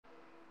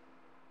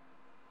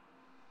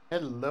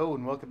Hello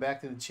and welcome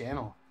back to the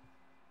channel.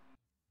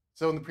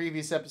 So in the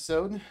previous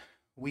episode,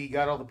 we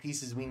got all the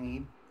pieces we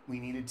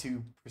needed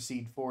to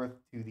proceed forth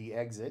to the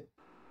exit.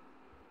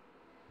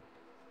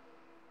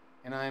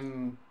 And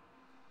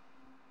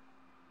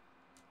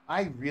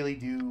I really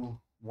do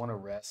want to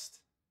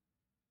rest.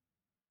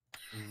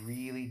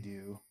 Really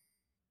do.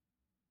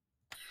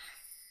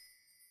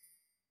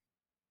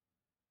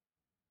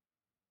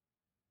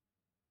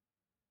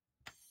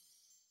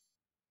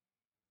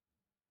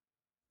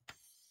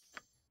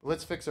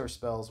 Let's fix our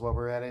spells while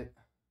we're at it.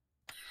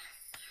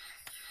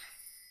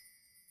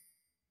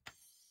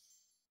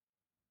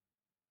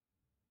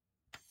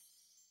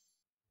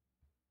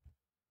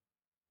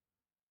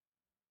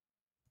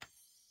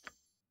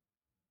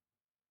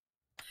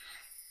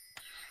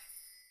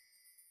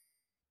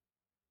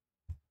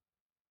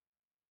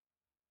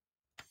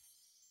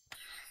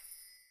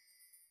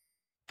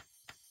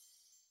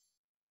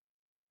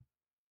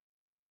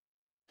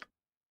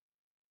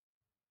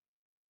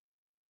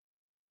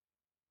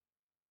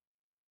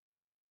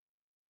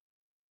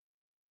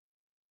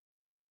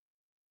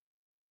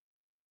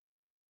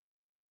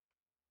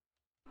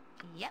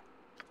 Yep.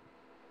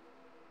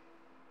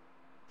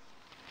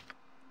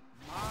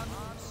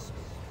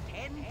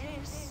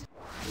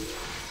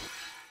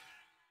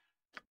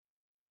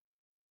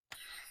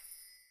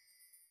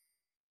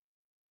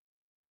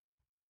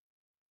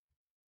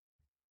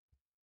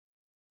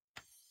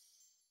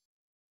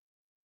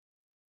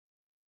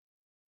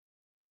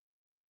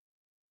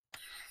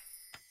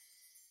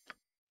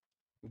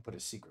 We put a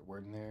secret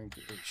word in there,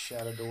 get rid of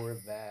shadow door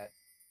of that.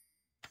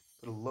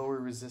 Put a lower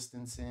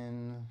resistance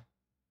in.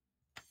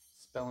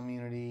 Spell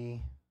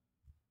immunity.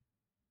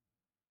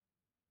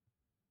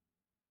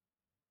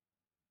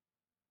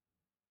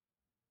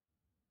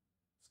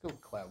 Let's go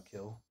with Cloud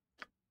Kill.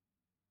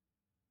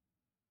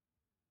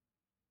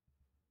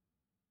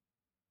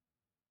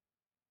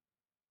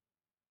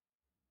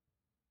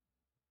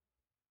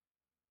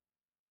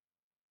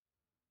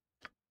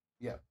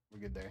 Yeah, we're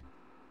good there.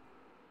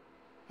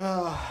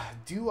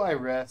 Do I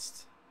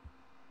rest?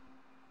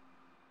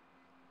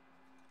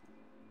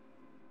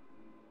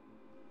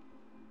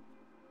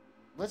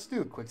 Let's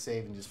do a quick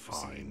save and just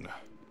proceed.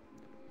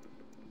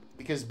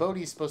 Because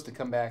Bodhi's supposed to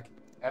come back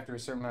after a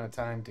certain amount of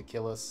time to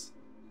kill us.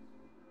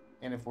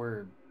 And if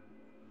we're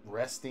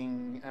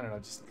resting, I don't know,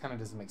 it just kind of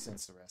doesn't make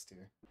sense to rest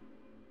here.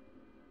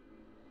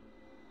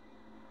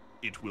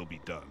 It will be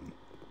done.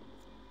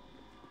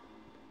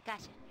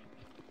 Gotcha.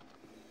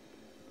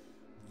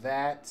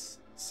 That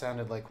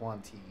sounded like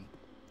Juan T.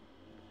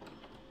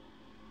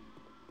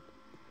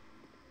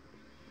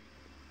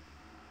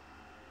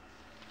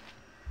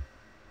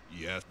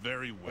 Yes,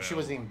 very well. She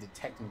wasn't even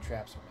detecting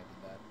traps when I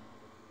did that.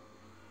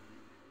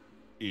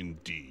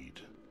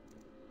 Indeed.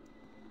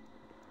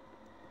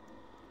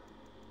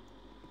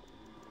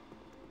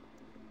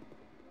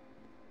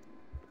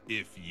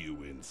 If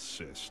you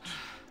insist.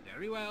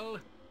 Very well.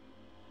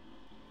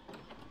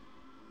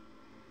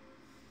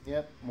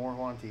 Yep, more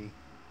Juan T.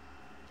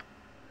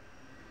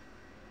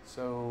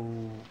 So,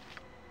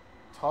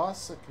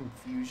 toss a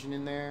confusion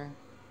in there.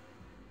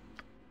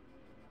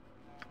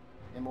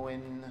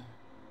 Imoen.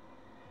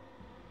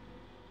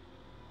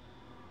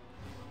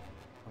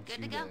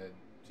 Good to go.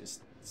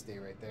 Just stay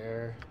right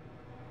there.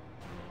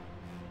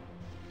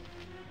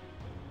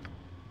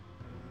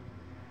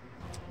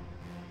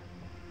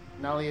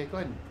 Nalia, go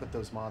ahead and put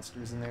those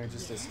monsters in there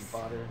just as some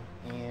fodder.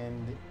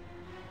 And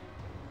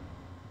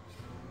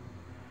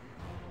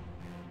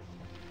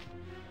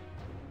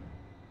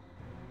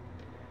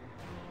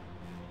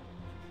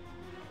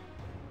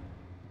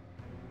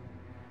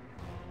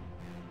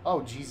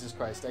oh, Jesus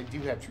Christ, I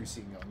do have True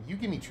Seeing going. You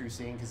give me True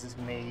Seeing because this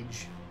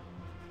mage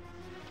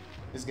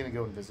is going to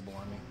go invisible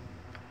on me.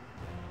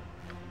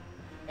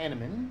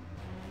 Animan.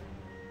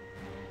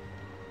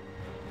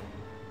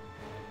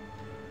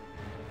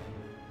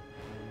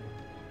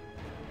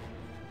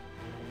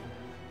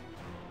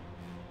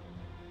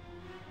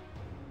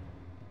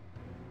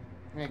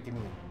 Yeah, give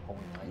me a holy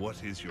light.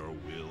 What is your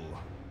will?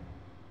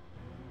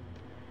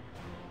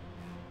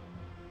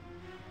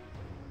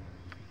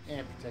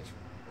 And protection.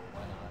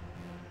 Why not?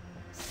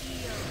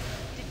 Seal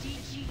the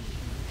GG.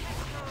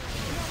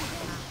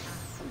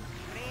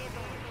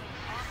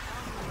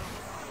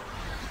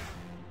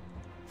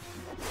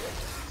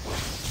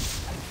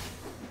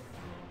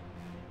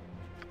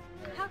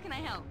 How can I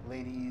help?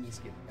 Ladies,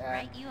 get back.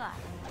 Right, you are.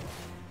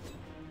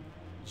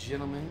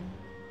 Gentlemen,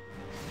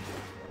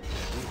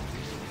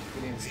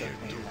 get in and start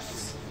playing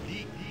house.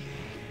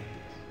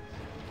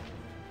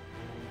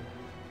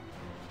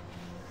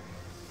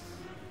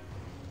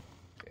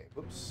 Okay,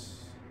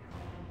 whoops.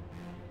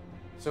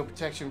 So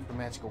protection from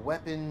magical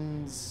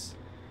weapons,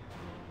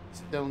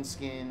 stone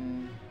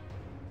skin.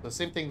 So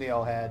same thing they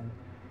all had.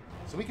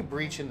 So we could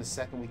breach in the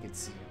second we could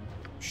see him.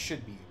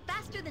 Should be.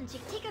 Faster than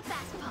Chick. Take a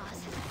fast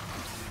pause.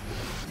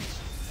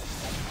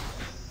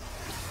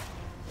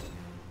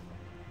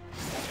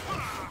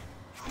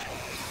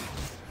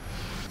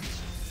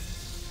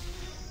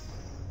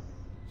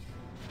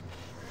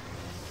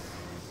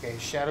 Okay,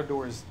 Shadow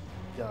Door is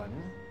done.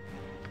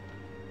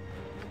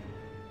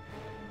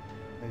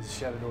 His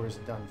shadow door is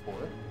done for.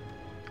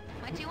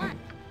 What do you want?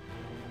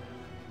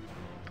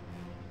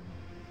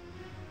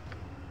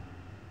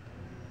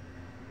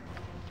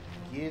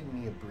 Give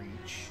me a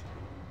breach.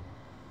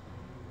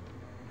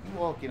 You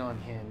all get on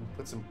him.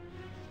 Put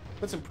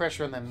some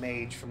pressure on that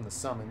mage from the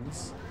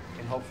summons,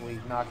 and hopefully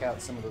knock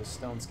out some of those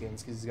stone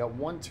skins, because he's got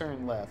one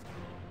turn left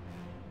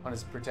on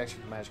his protection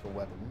from magical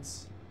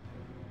weapons.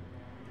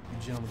 You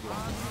gentlemen get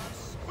on him.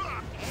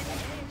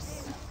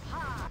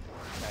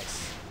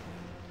 Nice.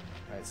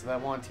 Alright, so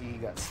that one T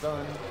got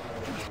stunned.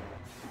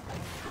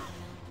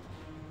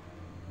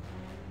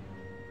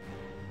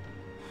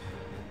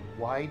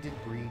 Why did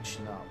breach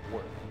not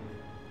work?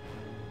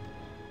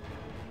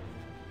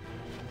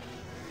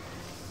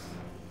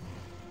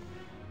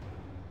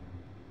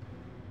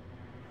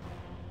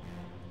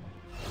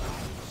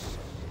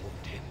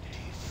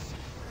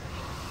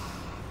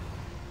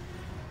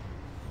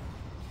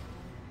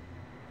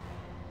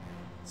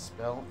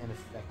 Spell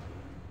ineffective.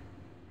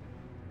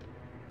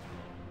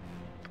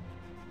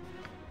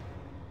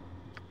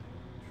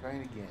 Try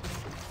it again.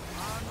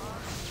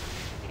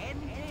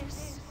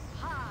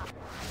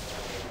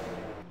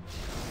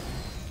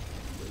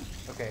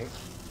 Okay.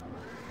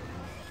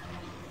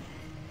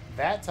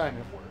 That time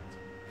it worked.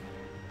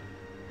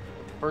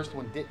 But the first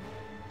one didn't.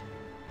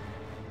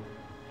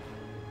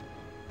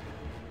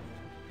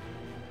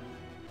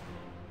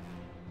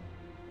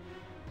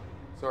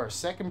 So our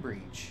second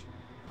breach.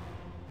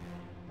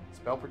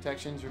 Spell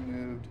protections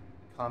removed,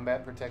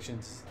 combat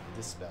protections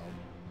dispelled.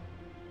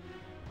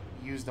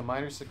 Used a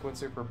minor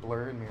sequencer for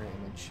blur and mirror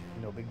image,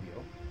 no big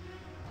deal.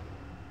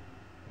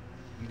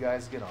 You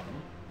guys get on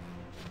them.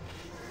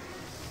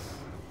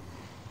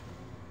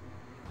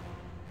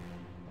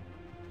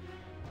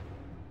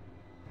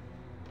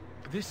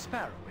 This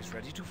sparrow is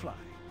ready to fly.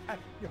 At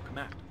your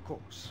command, of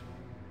course.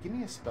 Give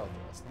me a spell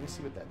thrust. Let me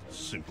see what that does.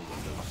 Simple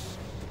enough.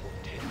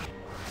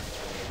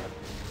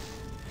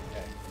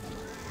 Okay.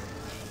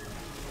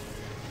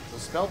 So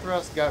spell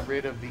thrust got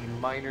rid of the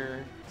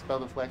minor spell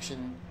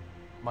deflection,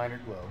 minor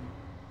glow.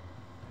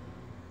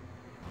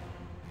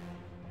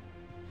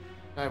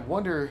 I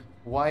wonder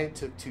why it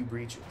took 2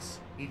 breaches.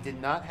 He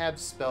did not have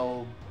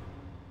spell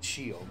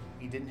shield.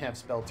 He didn't have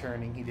spell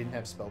turning. He didn't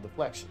have spell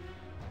deflection.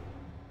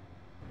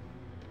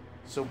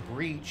 So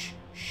breach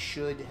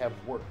should have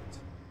worked.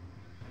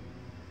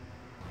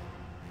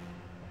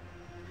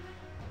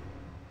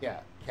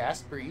 Yeah,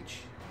 cast breach.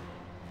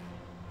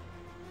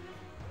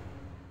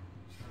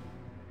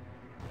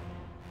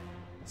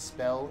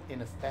 Spell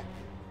ineffective.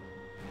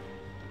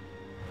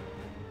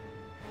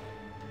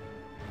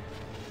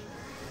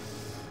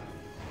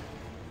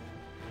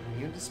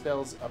 Immune to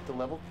spells up to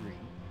level 3.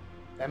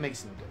 That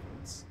makes no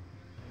difference.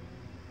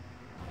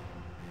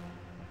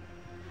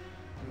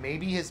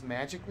 Maybe his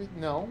magic...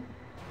 No.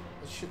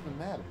 It shouldn't have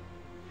mattered.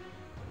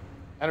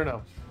 I don't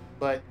know.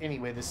 But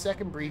anyway, the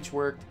second breach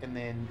worked, and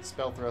then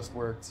spell thrust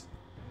worked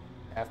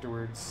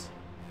afterwards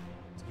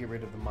to get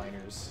rid of the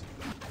minors.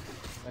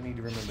 I need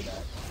to remember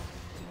that.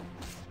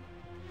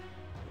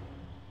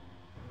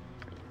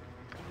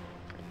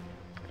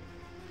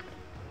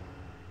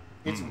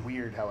 It's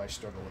weird how I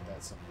struggle with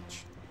that so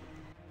much.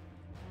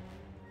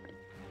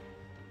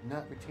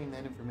 Not retain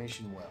that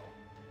information well.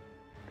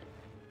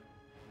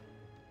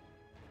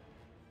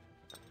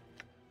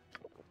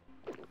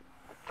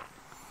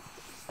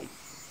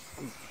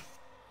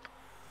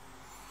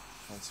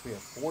 Alright, so we have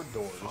 4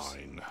 doors.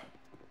 Fine.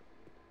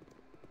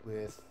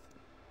 With...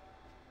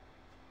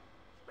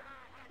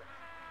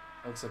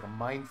 looks like a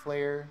mind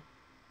flayer.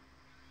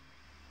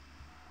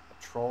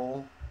 A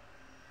troll.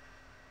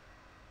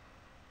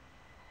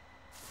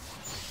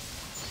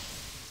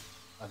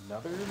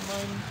 Another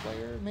mind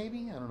flayer,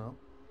 maybe? I don't know.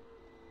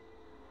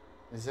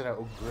 Is it a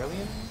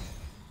Ogrillion?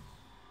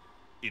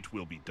 It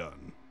will be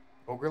done.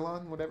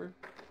 Ogrelon, whatever?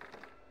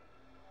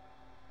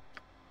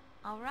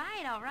 All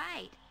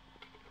right.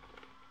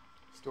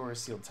 This door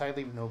is sealed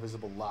tightly with no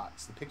visible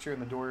locks. The picture on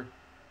the door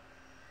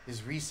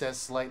is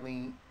recessed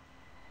slightly.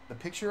 The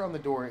picture on the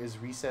door is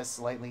recessed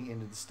slightly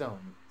into the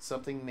stone.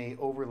 Something may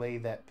overlay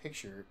that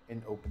picture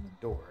and open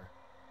the door.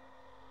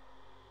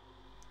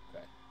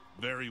 Okay.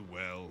 Very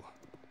well.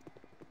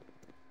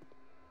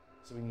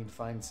 So we need to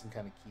find some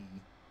kind of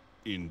key.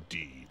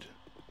 Indeed.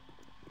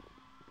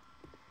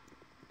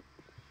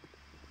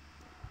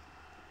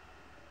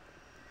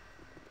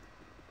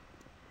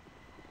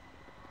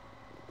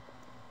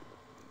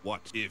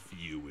 What if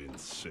you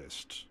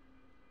insist?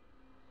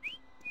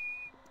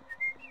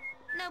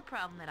 No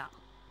problem at all.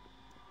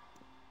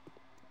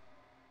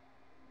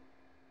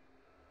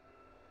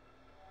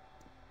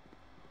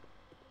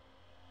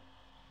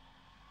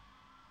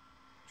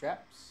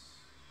 Traps?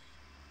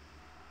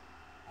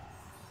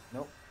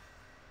 Nope.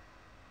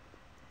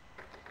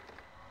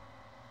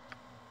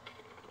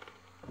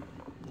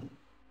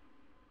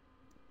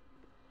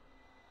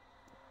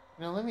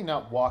 Now let me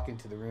not walk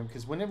into the room,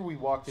 because whenever we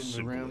walked into the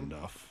Simple room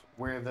enough.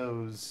 where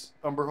those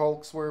Umber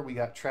Hulks were, we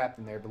got trapped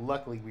in there, but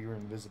luckily we were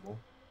invisible.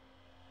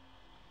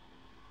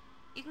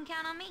 You can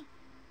count on me.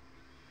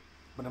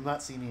 But I'm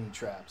not seeing any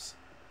traps.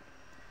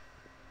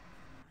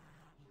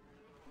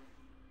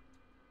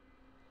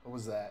 What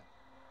was that?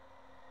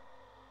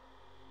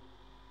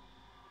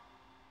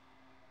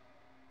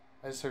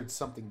 I just heard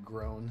something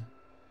groan.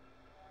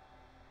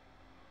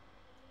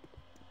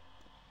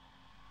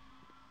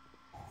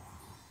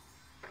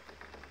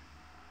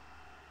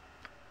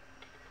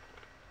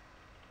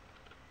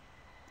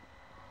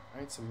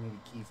 Alright, so we need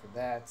a key for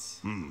that.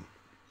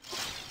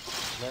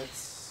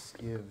 Let's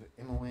give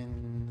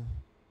Imoen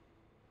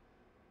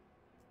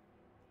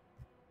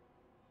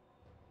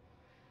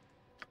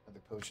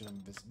another potion of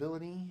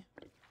invisibility.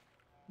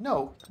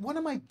 No, what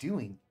am I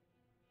doing?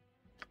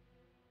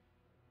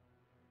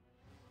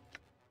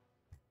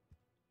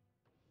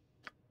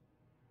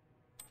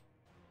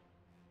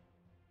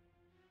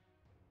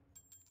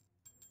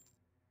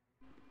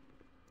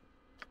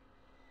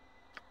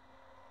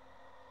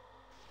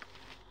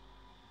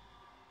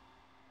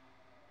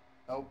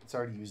 Oh, it's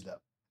already used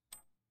up.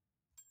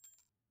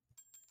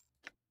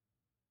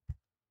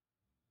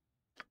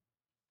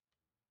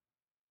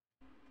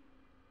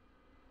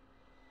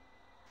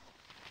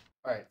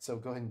 Alright, so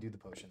go ahead and do the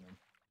potion then.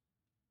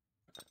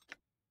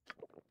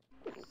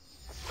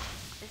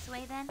 This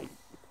way then?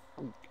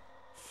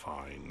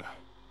 Fine.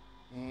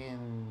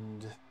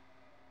 And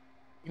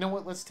you know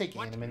what? Let's take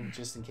Animan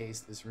just in case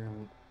this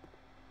room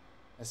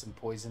has some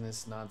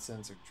poisonous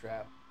nonsense or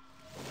trap.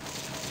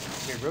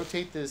 Okay,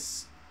 rotate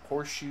this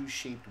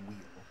horseshoe-shaped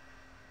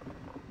wheel.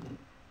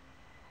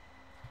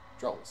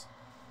 Trolls.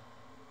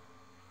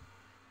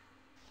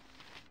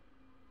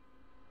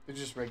 They're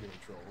just regular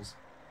trolls.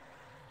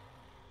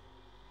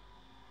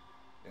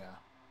 Yeah.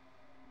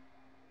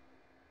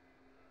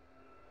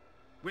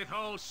 With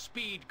all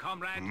speed,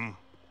 comrade.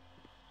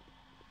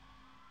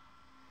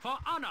 For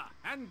honor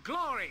and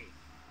glory.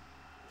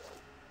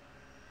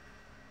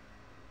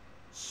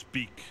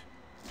 Speak.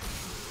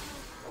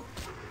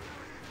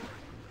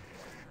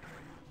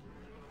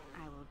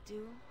 I will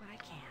do what I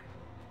can.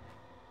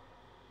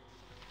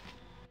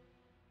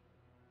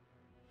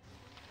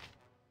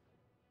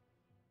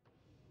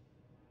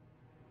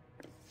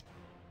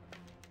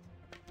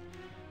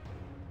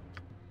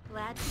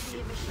 Glad to be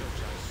of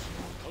assistance.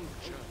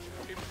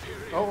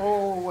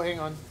 Oh, hang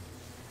on.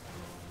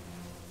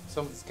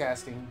 Someone's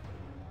casting.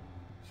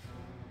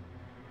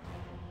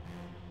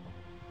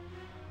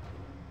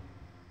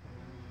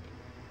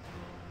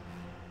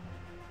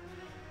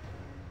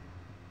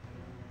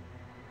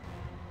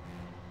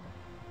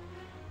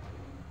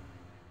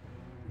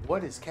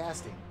 What is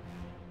casting?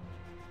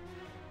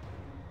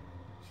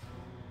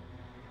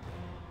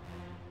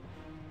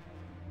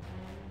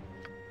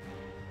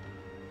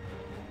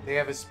 They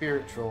have a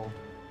spirit troll.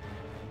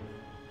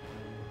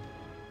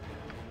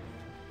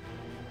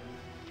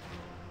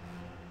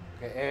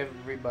 Okay,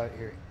 everybody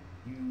here.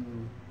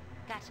 You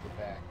Gotcha. get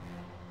back.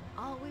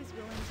 Always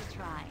willing to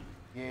try.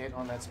 Get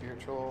on that spirit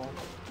troll.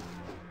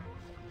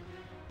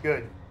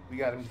 Good. We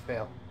got him to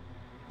fail.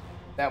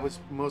 That was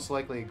most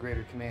likely a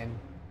greater command.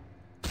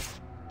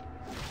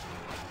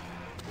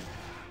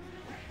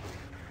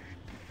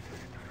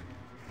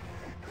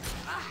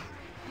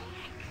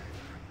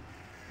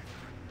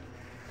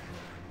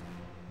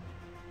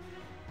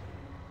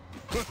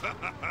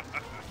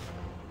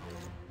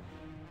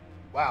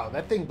 Wow,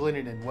 that thing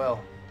blended in well.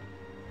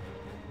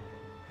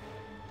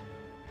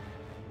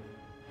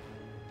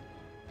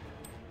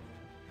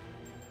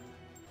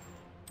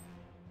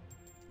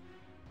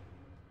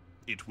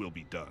 It will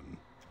be done.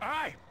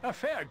 Aye, a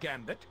fair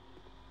gambit.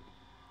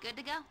 Good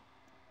to go?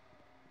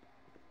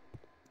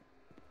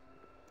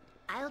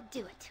 I'll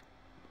do it.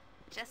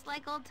 Just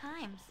like old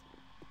times.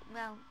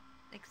 Well,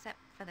 except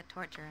for the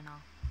torture and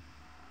all.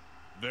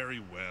 Very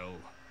well.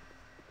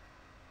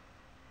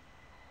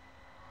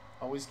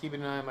 Always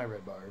keeping an eye on my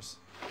red bars.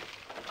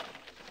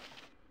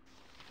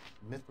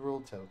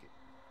 Mithril token.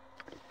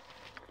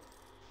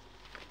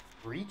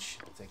 Breach?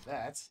 I'll take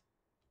that.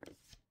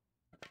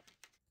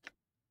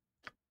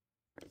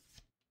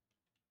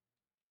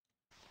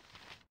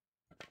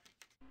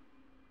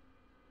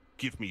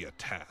 Give me a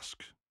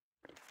task.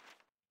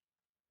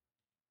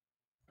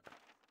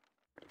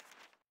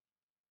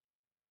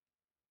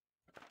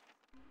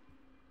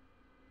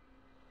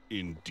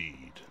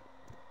 Indeed.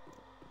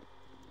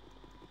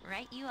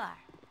 Right you are.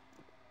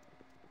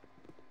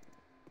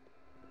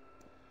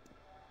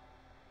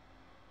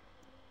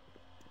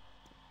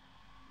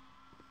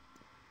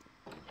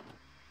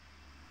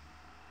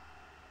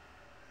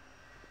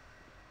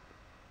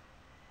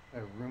 A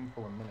room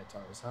full of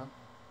minotaurs, huh?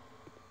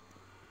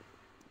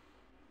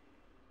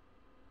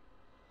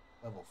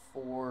 Level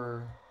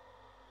 4.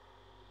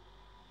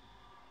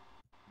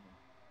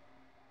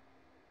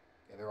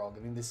 Okay, they're all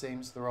getting the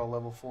same, so they're all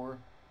level 4.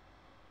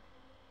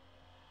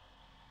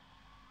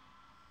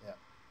 Yeah.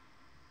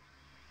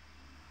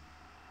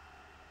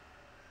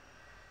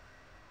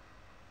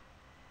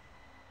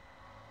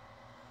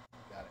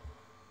 Got it.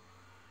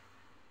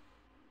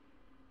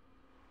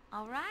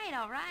 All right,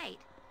 all right.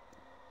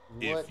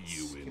 What If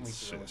you can we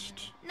throw in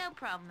insist. No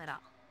problem at all.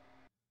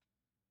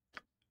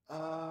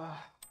 there?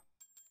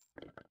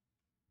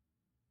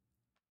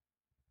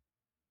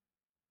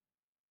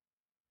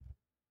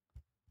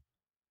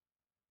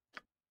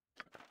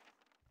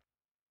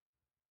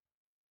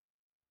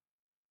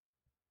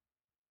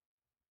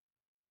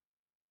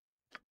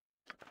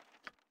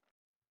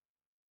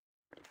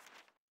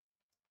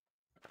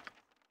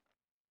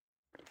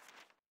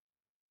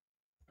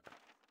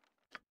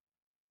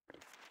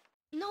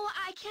 No,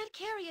 I can't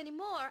carry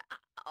anymore.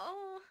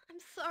 Oh, I'm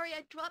sorry,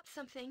 I dropped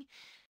something.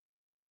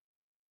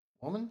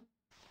 Woman,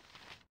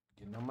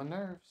 getting on my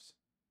nerves.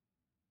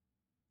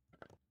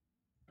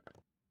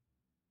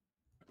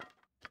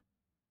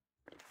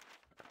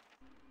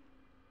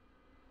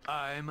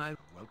 I my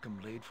welcome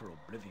laid for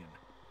oblivion.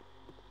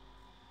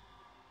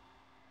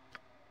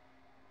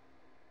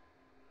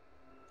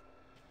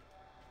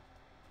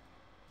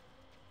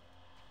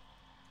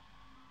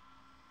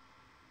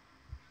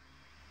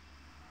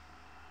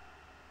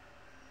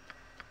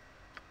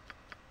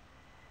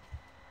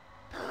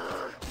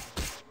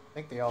 I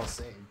think they all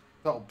saved.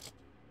 Oh,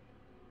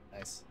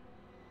 nice.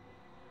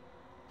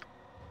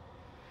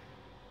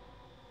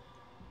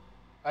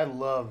 I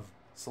love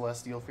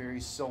Celestial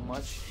Fury so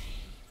much.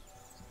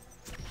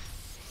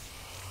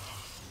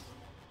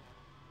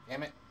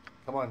 Damn it.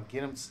 Come on,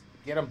 get him.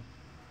 Get him.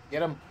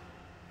 Get him.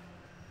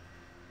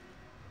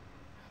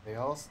 They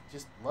all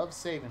just love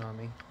saving on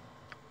me.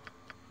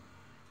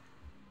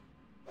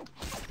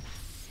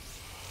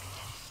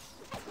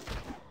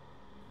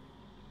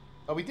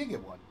 Oh, we did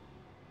get one.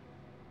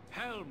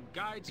 Helm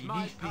guides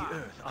my path. Beneath the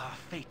earth, our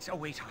fates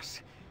await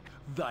us.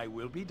 Thy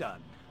will be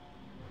done.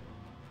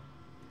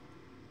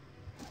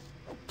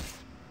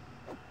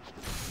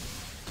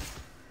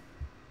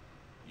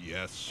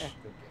 Yes. Go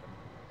get him.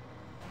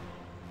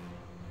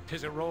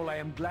 'Tis a role I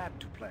am glad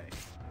to play.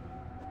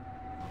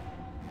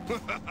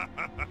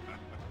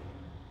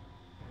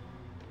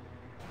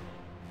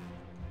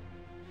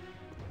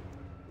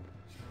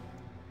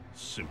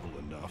 Simple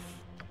enough.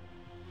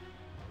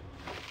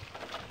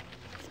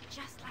 It's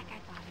just like I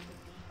thought it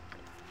would be.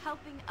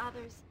 Helping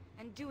others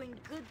and doing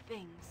good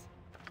things.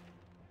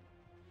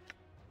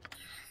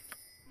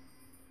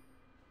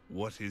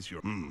 What is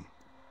your...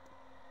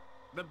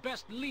 The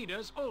best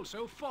leaders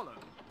also follow.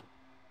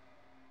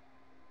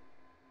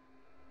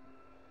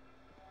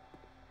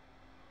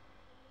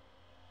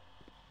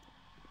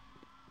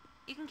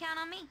 You can count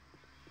on me.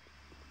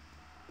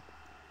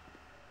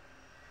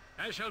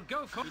 I shall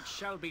go for it.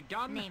 Shall be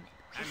done. Name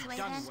it. And This way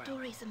done then. well.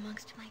 Stories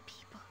amongst my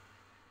people.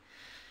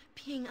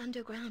 Being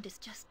underground is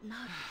just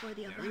not for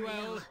the Very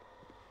well.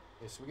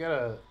 Okay, so we got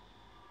a...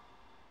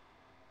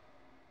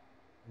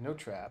 No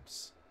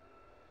traps.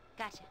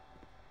 Gotcha.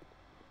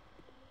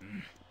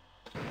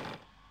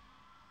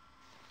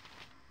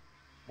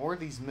 More of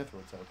these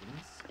mithril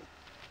tokens.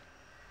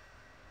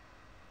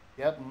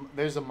 Yep,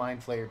 there's a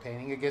Mind Flayer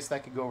painting. I guess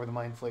that could go over the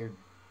Mind Flayer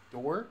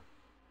door.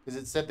 Because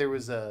it said there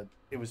was a...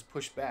 It was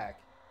pushed back.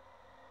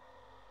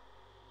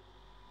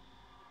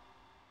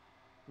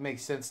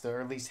 Makes sense to,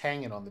 or at least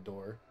hang it on the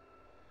door.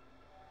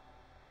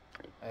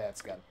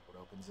 That's gotta be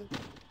what opens it.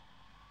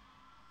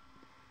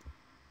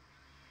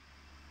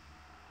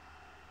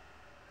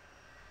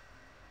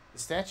 The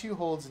statue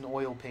holds an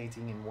oil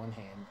painting in one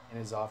hand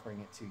and is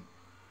offering it to you.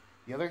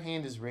 The other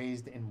hand is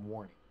raised in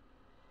warning.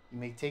 You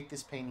may take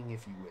this painting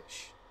if you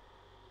wish.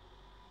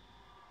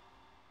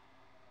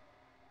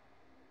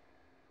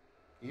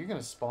 You're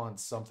gonna spawn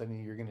something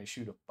and you're gonna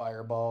shoot a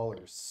fireball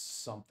or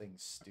something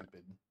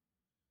stupid.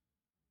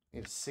 We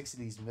have 6 of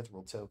these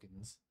mithril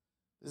tokens.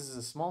 This is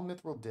a small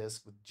mithril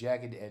disc with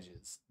jagged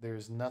edges. There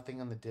is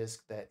nothing on the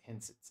disc that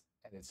hints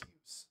at its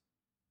use.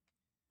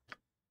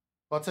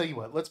 Well, I'll tell you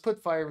what. Let's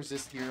put fire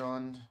resist gear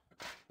on.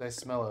 I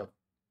smell a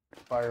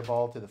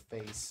fireball to the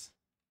face.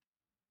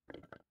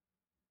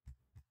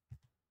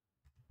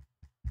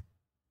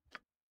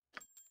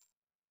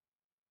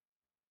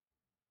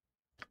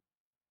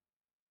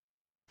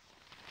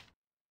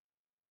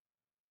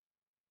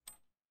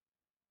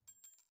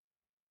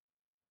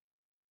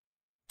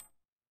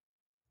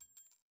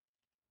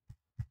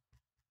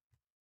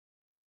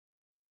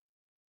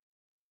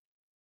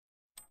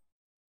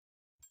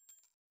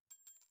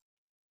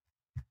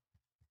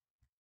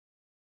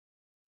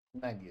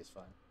 $90 is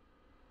fine.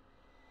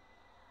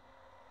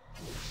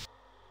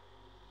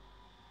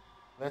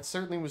 That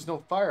certainly was no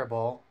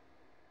fireball.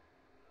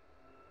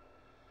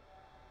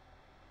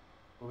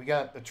 But we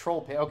got the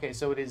troll paint. Okay,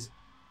 so it is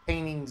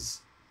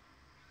paintings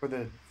for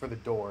the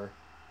door.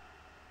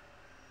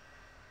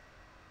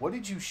 What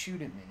did you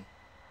shoot at me?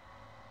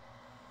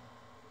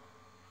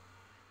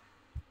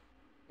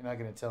 You're not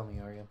gonna tell me,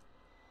 are you?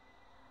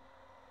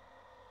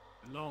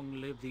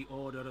 Long live the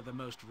order of the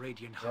most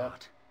radiant Yep.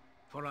 heart.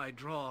 For I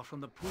draw from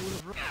the pool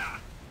of...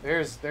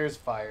 There's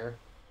fire.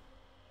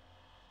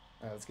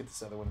 Alright, let's get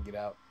this other one and get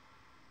out.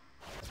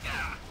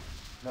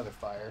 Another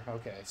fire.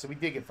 Okay, so we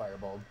did get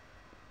fireballed.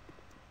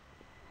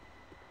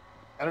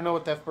 I don't know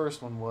what that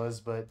first one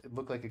was, but it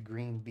looked like a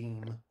green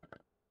beam.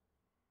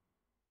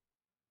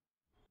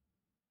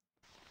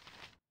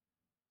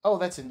 Oh,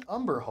 that's an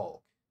Umber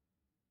Hulk.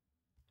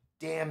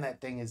 Damn, that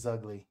thing is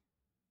ugly.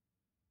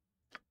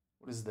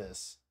 What is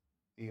this?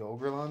 The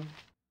Ogrelon?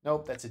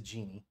 Nope, that's a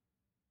genie.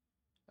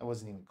 That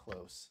wasn't even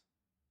close.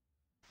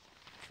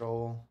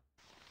 Troll.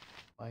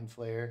 Mind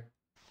Flayer.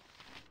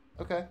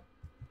 Okay.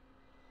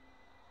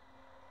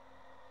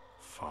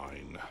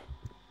 Fine.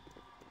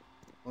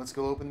 Let's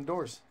go open the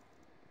doors.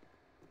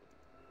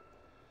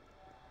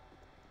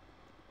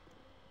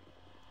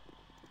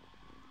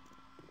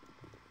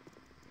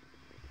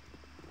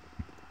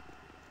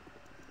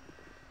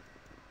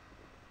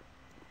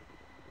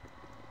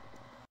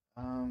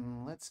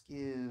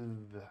 Let's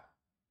give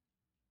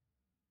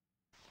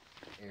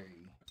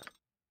Airy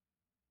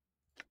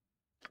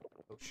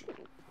potion.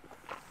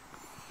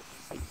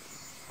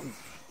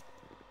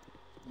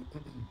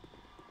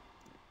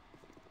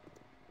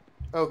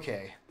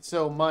 Okay,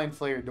 so Mind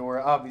Flayer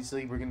door.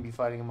 Obviously, we're going to be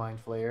fighting a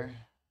Mind Flayer.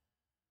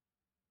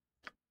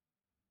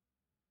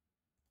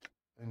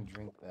 And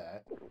drink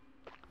that.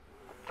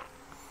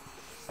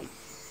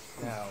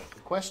 Now,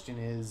 the question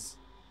is...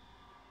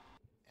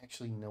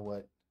 Actually, you know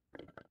what?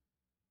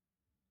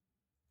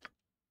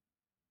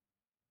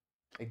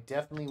 I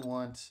definitely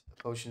want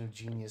a Potion of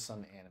Genius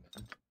on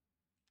Animan.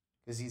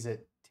 Because he's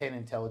at 10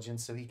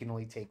 intelligence, so he can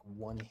only take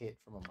one hit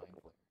from a Mind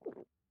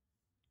Flayer.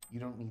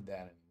 You don't need that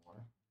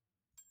anymore.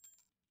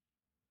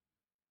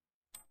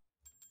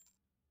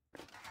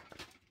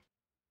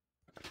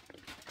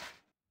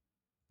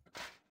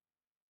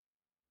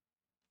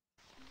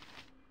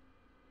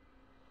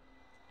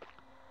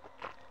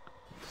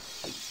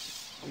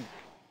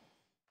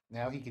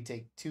 Now he could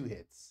take 2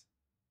 hits.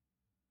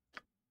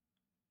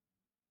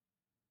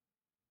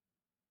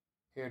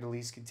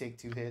 Herdelise can take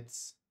 2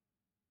 hits.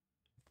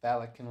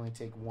 Thalek can only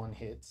take 1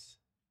 hit.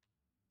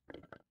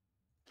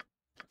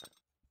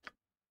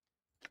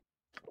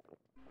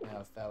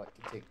 Now Thalek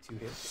can take 2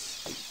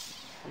 hits.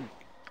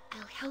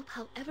 I'll help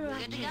however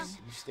I Good to can. go.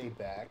 You stay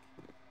back.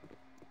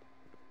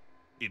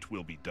 It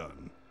will be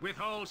done. With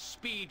all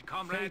speed,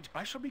 comrade. Fate,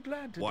 I shall be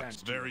glad to Watch dance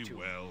to very your tune.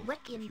 well. What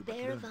in you but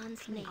learn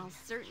Bearvan's name? I'll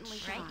certainly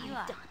Right try. you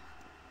are. Done.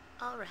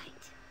 All right.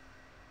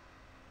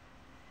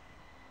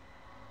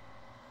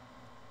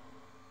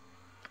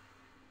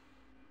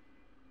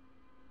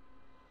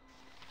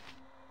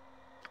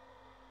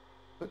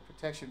 Put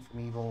protection from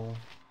evil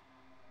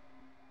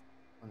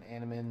on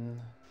Animan.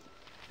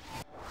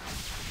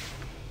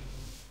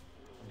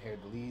 On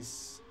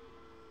Herdelise.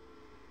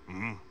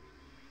 Hmm?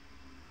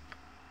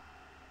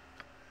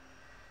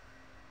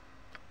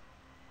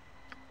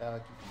 Thalek,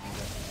 you can do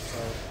that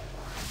yourself.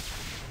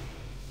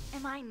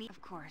 Am I neat?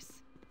 Of course.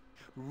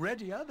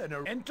 Readier than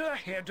a... Enter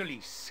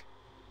Herdelise.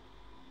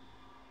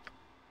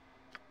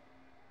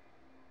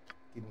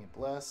 Give me a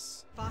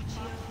bless.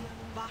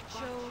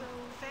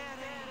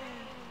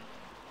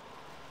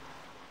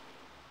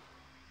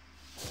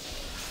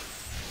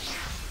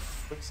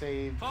 Quick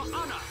save. For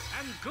honor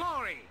and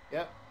glory.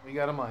 Yep, we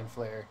got a Mind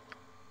Flayer.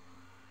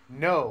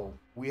 No,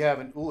 we have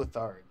an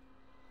Ulathard.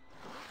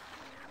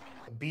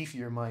 A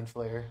beefier Mind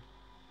Flayer.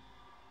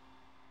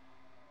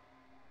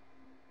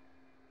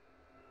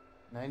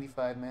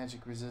 95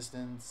 magic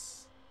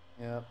resistance.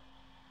 Yep.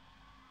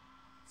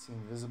 It's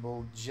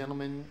invisible.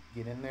 Gentlemen,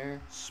 get in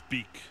there.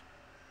 Speak.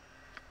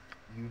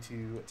 You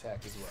two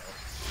attack as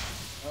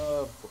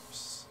well. Of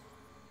course.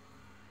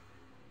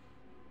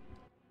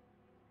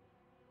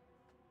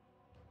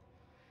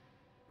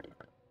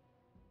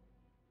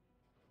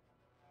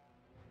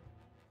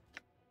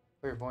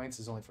 Clairvoyance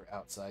is only for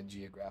outside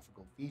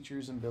geographical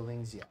features and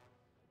buildings. Yeah.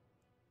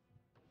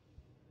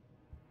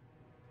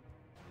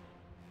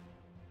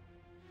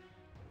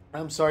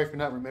 I'm sorry for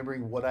not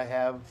remembering what I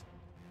have.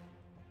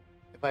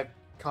 If I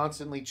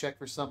constantly check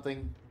for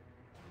something,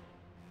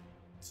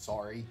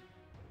 sorry.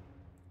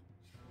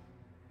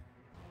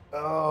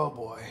 Oh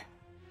boy.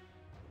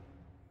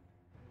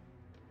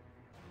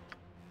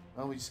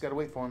 Well, we just gotta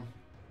wait for him.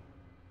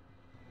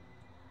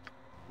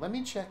 Let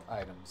me check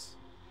items.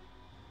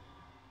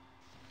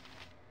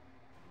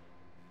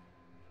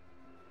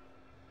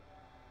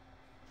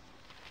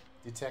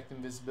 Detect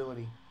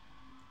invisibility.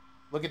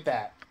 Look at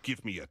that.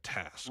 Give me a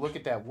task. Look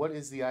at that. What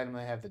is the item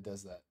I have that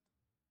does that?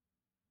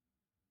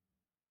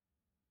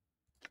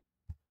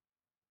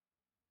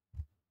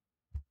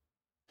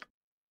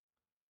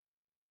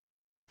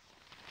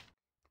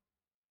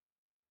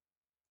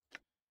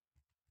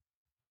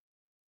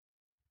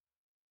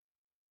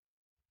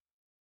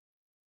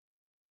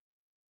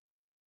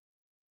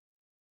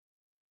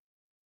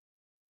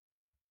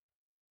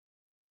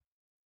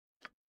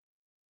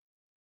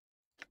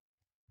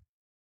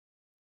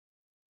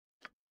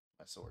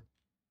 My sword.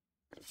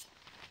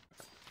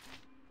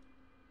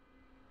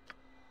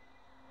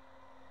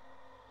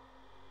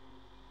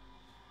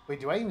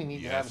 Wait, do I even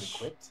need to have it Yes.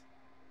 equipped?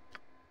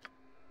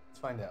 Let's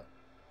find out.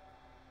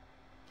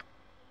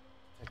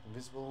 Detect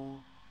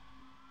invisible.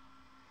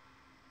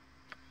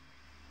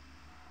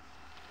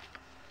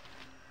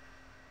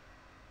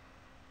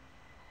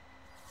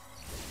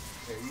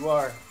 There you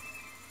are.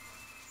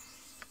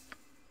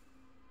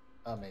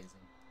 Amazing.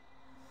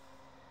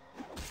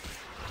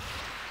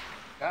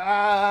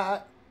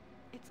 Ah!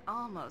 It's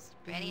almost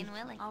ready and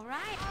willing. All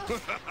right.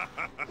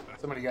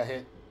 Somebody got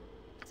hit.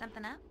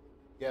 Something up?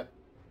 Yep.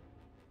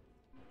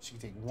 She can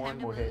take one Time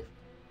to more move. hit.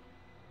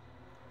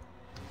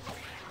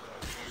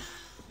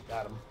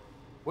 Got him.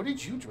 What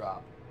did you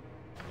drop?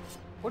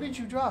 What did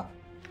you drop?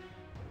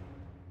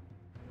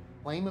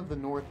 Flame of the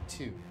North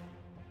 2.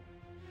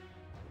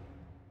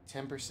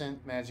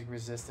 10% magic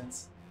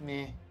resistance.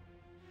 Meh.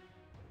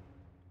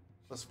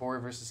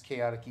 +4 versus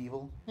chaotic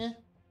evil. Eh.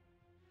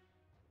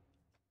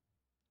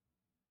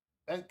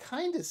 That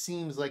kind of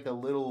seems like a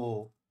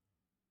little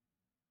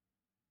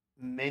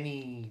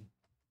many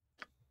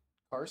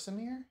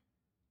Carsamir.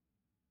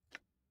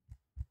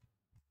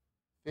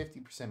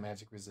 50%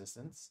 magic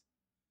resistance.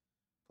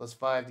 Plus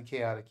 5 to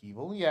chaotic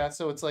evil. Yeah,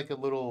 so it's like a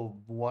little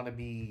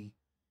wannabe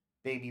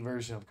baby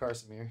version of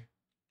Carsamir.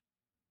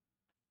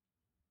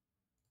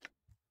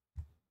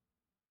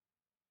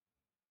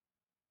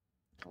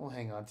 We'll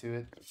hang on to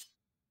it.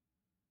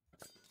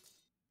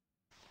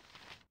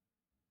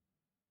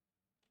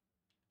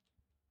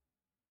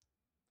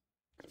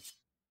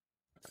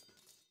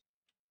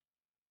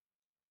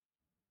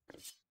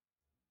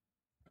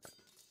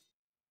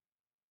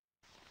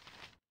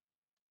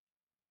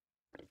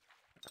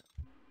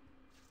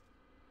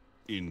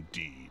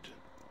 Indeed.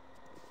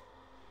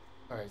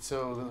 All right,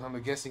 so I'm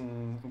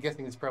guessing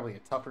it's probably a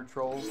tougher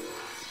troll.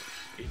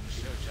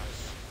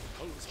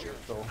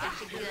 Troll. That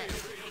should be good.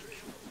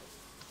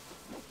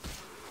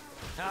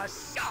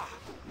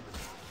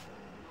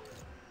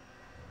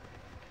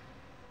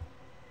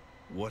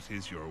 What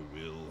is your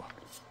will?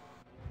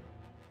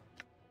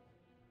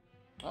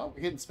 Oh,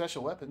 we're getting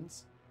special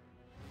weapons.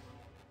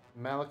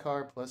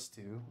 Malachar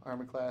 +2,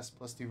 armor class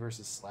 +2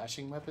 versus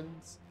slashing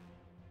weapons.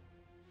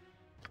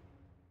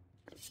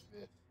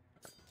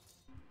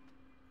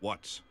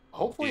 What?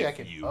 Hopefully, I if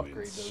can you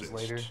upgrade insist. those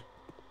later.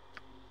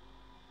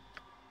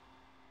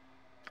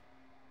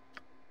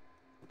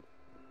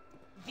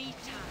 Vita.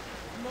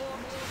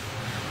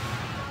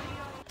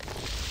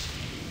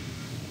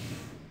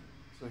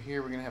 So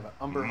here we're gonna have an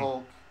Umber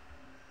Hulk.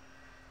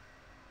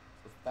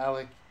 So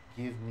Phallic,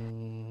 give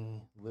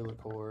me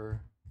Lilicor.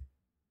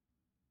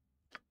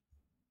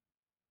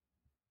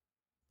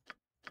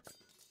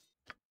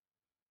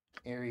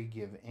 Airy,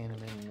 give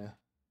Animan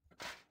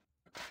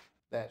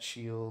that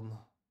shield.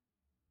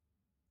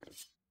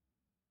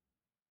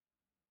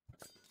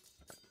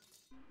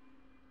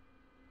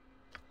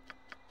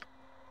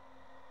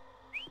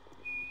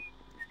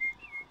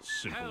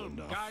 Simple Helm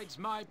enough. guides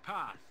my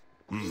path.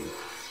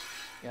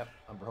 Yep,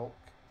 Umber Hulk.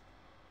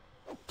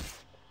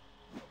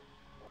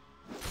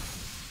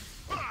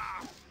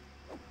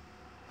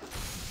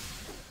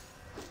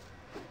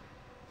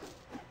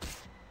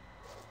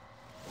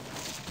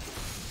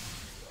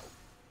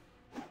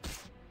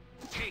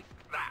 Take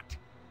that.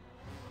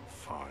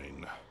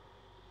 Fine.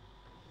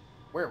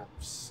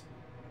 Werewolves.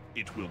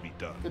 It will be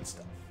done. Good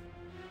stuff.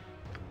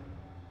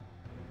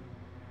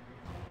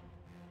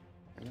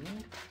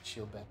 And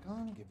shield back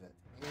on, give that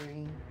to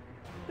Airy.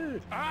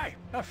 Aye,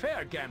 a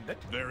fair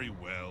gambit. Very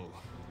well.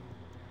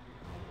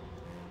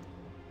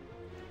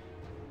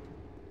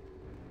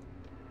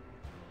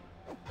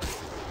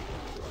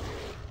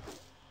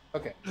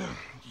 Okay.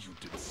 You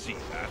did see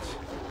that.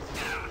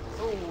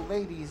 Oh,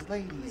 ladies,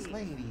 ladies,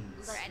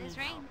 ladies. Red as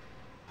rain.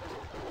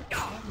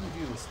 How do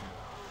you do this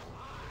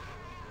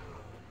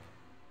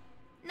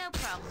now? No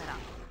problem at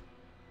all.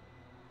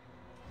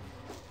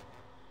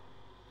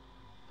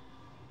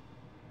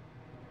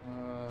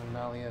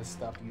 Nalia,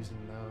 stop using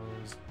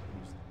those.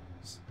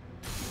 Use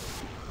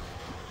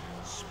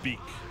those. Speak.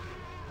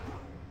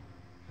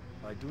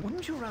 I do.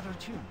 Wouldn't you rather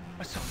tune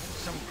a song,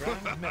 some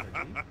grand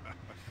melody?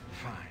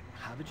 Fine,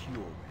 have it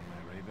your way,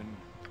 my raven.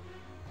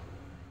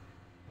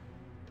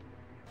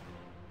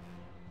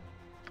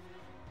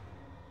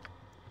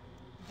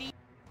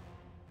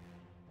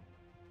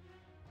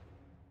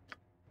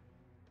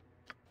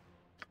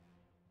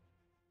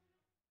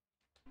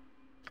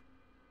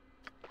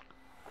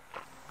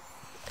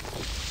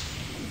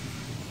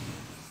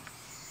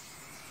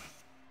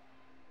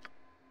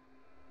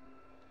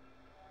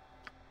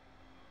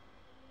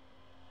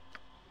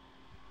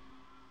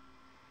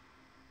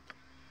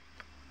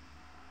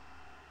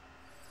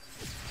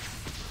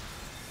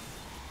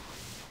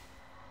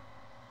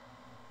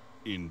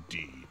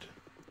 Indeed.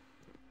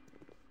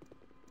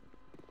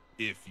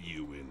 If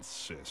you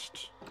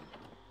insist.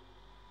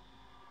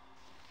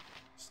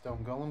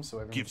 Stone Golem, so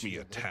everyone Give should me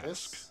a get hit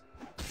task. this.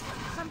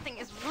 Something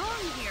is wrong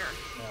here.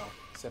 No,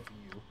 except for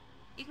you.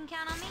 You can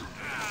count on me.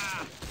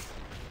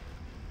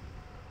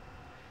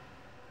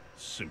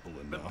 Simple The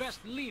enough.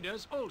 best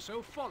leaders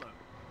also follow.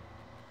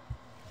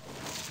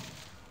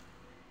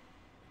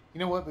 You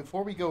know what?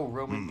 Before we go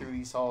roaming through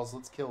these halls,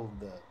 let's kill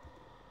the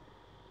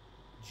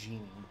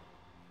genie.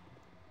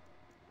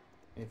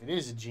 And if it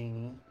is a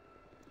genie,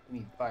 we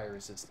need fire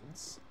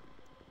resistance.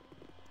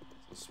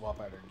 So swap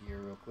out our gear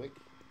real quick.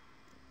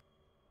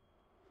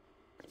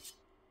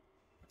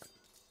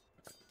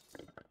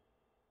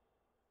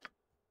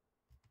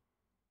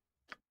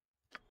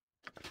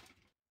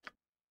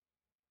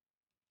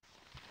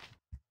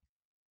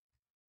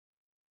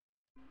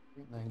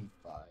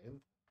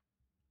 $395.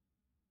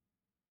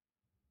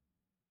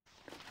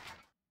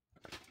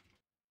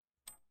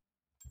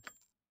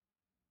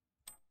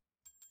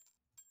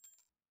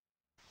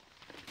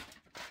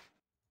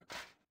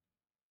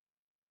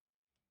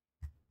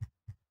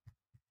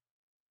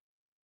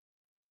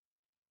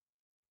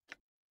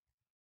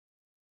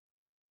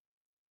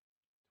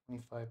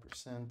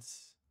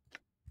 %,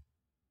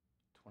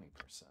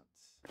 20%.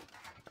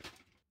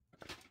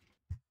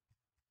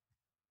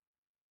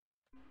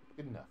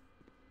 Good enough.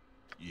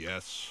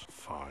 Yes,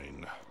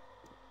 fine.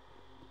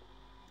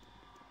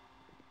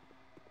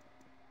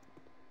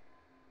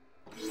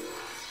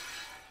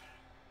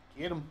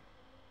 Get him.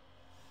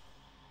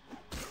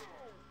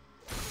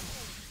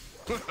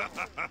 You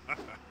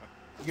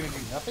gonna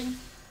do nothing?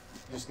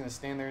 You're just gonna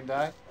stand there and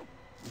die?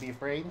 Be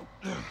afraid?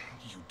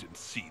 You didn't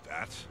see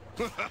that.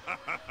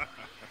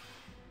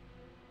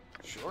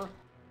 Sure.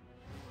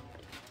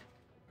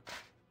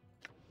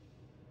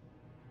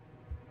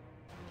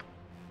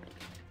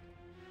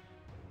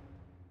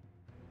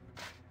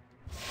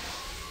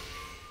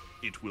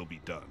 It will be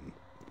done.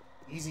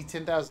 Easy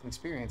 10,000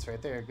 experience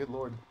right there. Good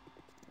lord.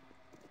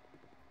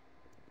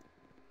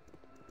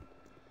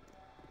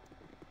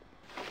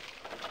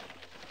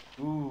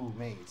 Ooh,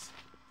 maze.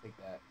 Take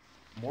that.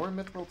 More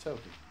mithril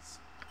tokens.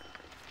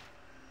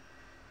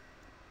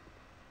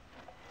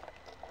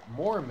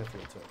 More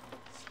mithril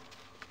tokens.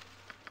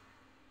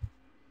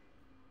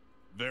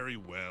 Very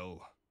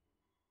well.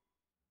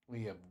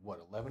 We have, what,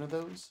 11 of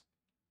those?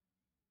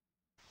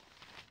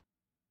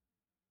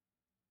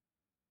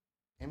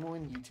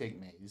 Emmeline, you take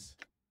maze.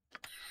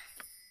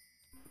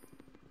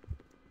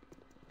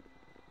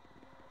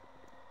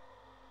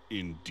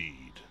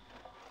 Indeed.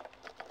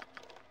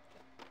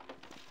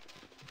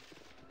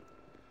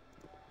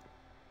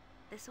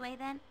 This way,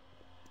 then?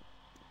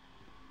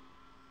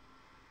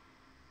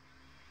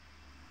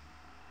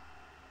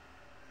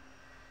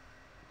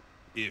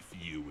 If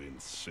you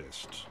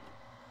insist.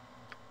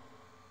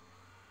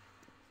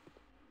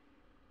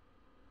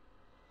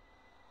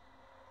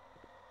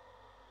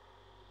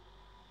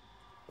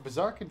 A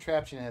bizarre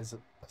contraption has a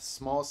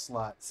small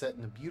slot set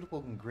in a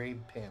beautiful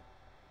engraved panel.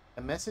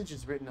 A message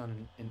is written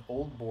on an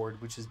old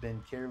board which has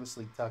been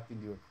carelessly tucked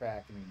into a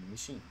crack in the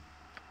machine.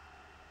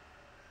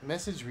 The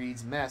message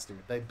reads, "Master,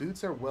 thy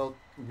boots are well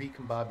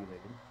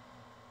recombobulated.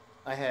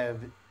 I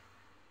have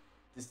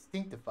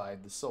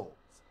distinctified the souls.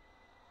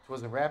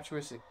 'Twas a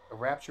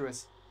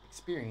rapturous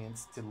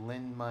experience to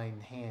lend mine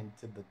hand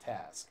to the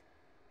task.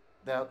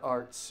 Thou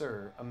art,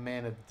 sir, a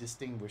man of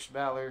distinguished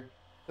valor."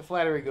 The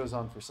flattery goes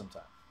on for some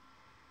time.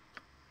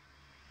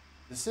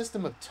 The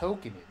system of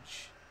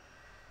tokenage.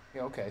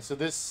 Yeah, okay, so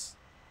this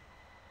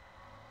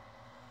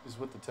is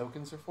what the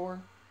tokens are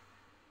for.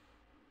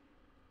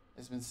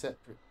 Has been set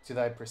to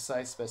thy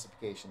precise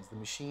specifications. The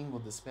machine will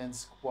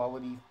dispense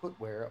quality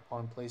footwear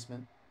upon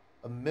placement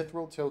of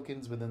mithril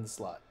tokens within the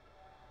slot.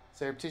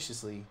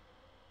 Surreptitiously,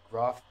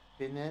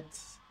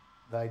 Groffinet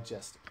thy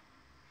jester.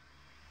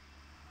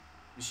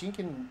 The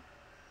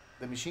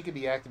machine can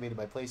be activated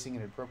by placing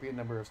an appropriate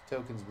number of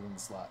tokens within the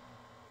slot.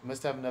 You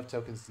must have enough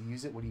tokens to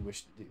use it. What do you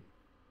wish to do?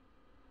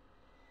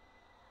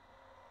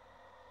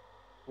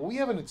 Well, we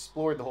haven't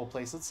explored the whole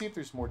place. Let's see if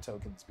there's more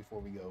tokens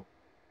before we go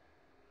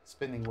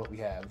spending what we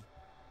have.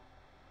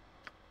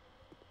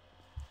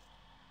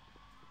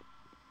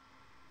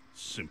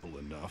 Simple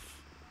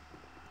enough.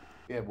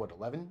 We have, what,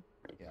 11?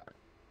 Yeah.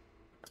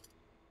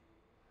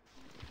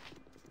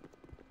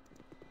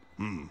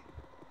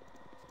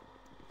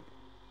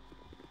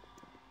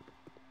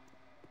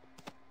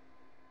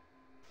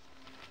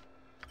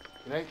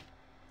 Did I...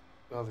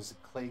 Oh, there's a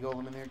clay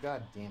golem in there?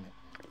 God damn it.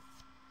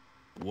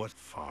 What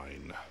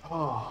fine.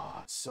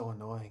 Oh, it's so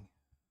annoying.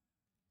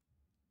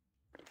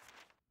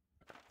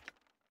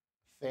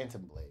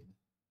 Phantom Blade.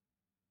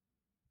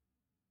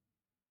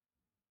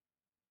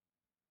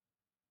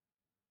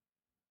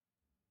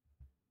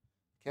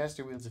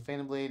 Caster wields a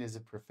Phantom Blade is a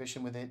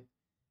proficient with it.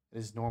 It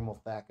is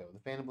normal Thaco. The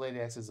Phantom Blade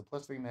acts as a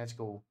 +3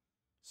 magical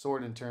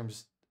sword in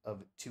terms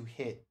of to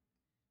hit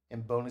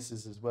and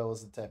bonuses as well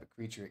as the type of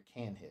creature it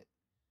can hit.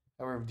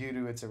 However, due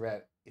to its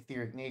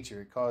etheric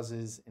nature, it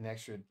causes an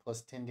extra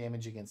 +10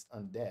 damage against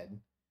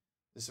undead.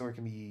 The sword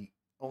can be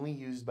only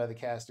used by the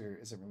caster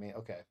as it remains.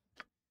 Okay.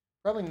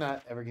 Probably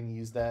not ever going to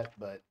use that,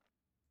 but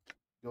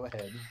go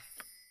ahead.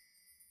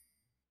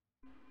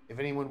 If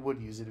anyone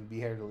would use it, it would be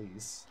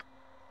Hercules.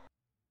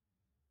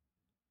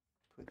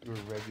 Put your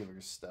regular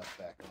stuff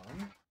back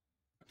on.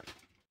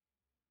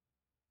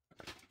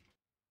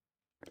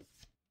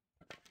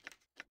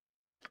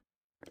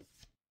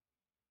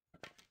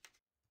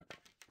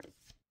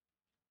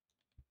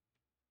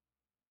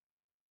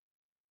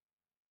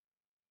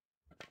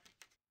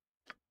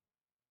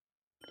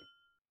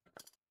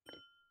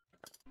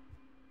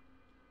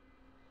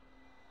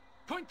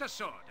 Point the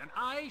sword, and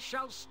I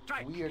shall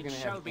strike. We are It going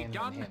to shall have be Hannon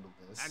done, handle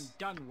this. and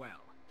done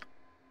well.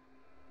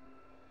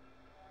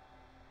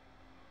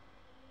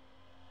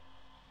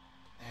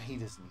 He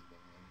doesn't need it,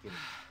 man. Get it.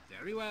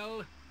 Very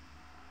well.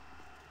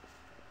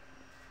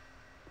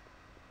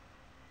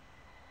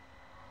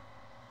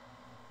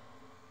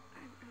 I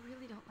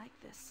really don't like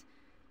this.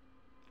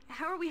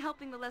 How are we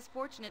helping the less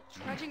fortunate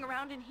trudging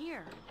around in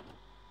here?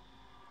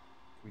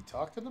 Can we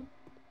talk to them?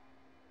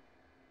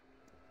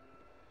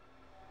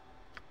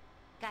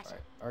 Gotcha.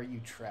 Alright, are you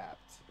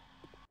trapped?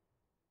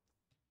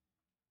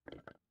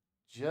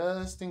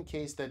 Just in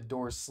case that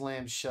door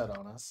slams shut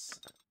on us.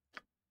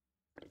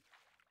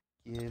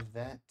 Give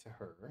that to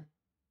her.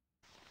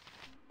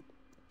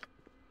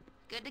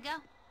 Good to go.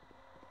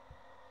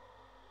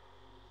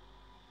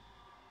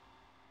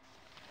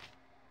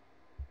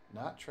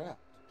 Not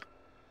trapped.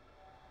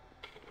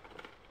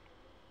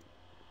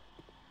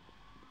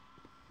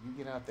 You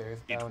get out there. It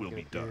Fallon, will get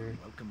be up done. here.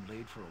 Welcome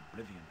blade for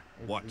oblivion.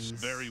 Hey, What's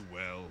please. very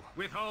well.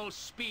 With all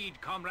speed,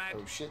 comrade.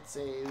 Oh shit,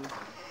 save.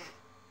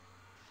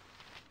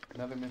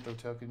 Another mytho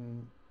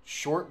token.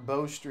 Short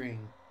bowstring.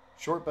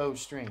 Short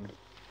bowstring.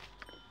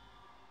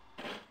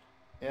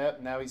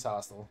 Yep, now he's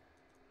hostile.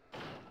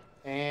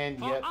 And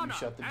For yep, you honor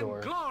shut the and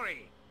door.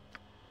 glory.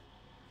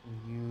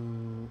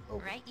 You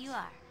open. Right you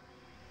are.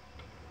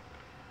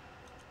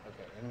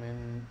 Okay, and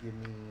then give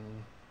me.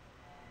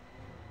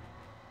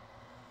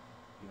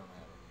 You don't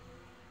have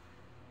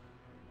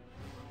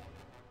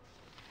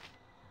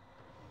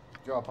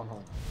it. Draw upon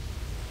home.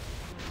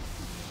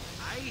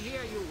 I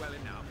hear you well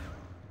enough.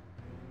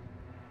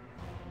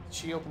 Did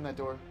she open that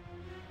door?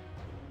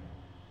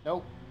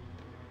 Nope.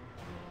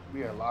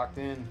 We are locked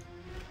in.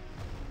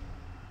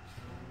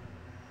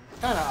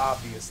 Kind of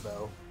obvious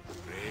though.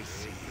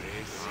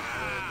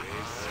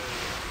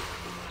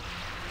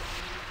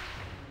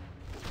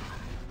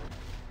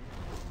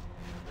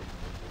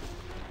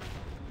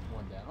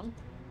 One down.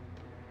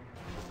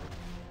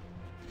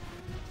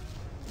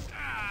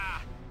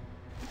 Ah!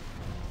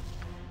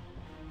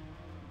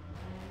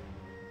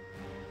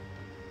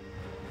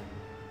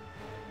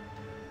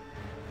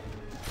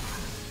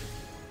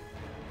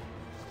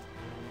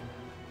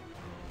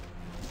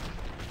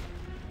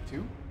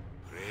 Two.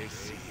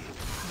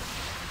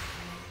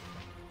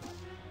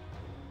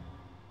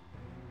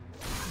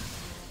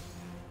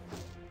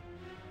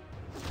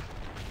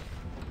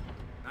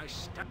 I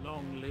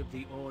long live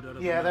the order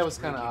of Yeah, the that was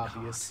kind of breaking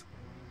obvious.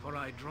 heart, for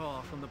I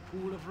draw from the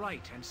pool of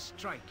light and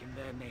strike in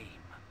their name.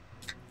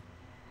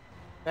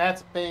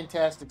 That's a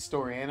fantastic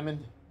story, Animan.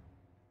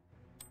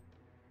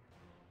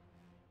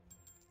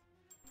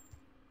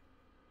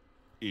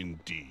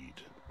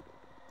 Indeed.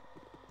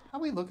 How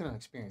are we looking on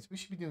experience? We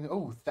should be doing.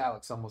 Oh,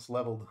 Thalic's almost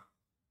leveled.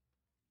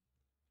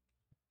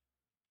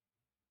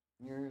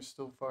 You're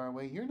still far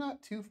away. You're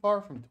not too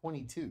far from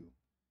 22.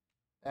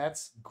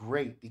 That's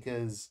great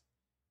because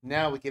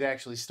now we could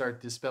actually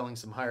start dispelling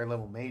some higher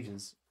level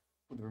mages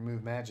with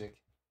remove magic.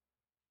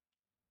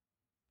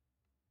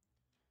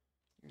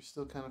 You're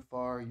still kind of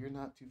far. You're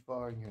not too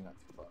far, and you're not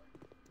too far.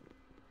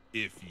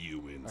 If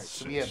you insist. All right,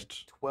 so we have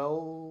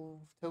 12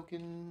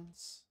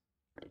 tokens.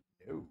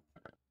 No.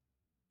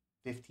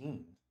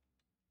 15.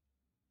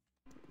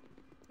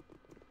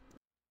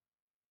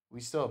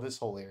 We still have this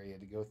whole area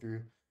to go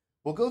through.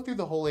 We'll go through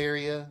the whole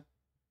area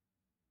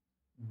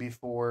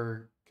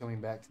before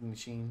coming back to the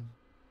machine.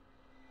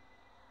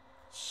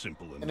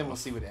 Simple enough. And then we'll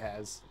see what it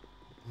has.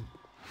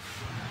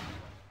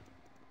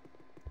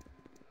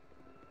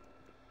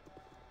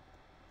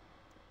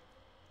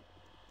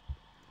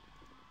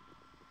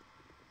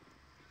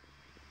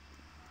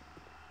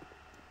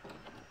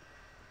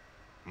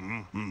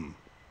 Mm-hmm.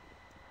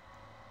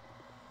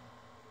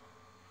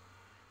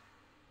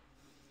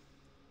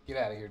 Get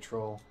out of here,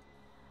 troll.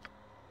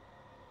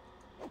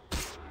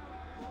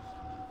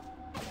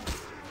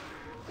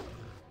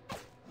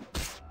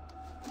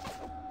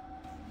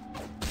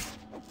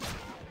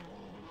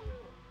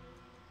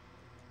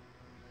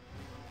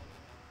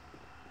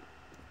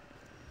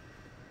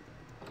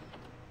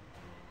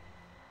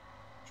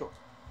 Sure.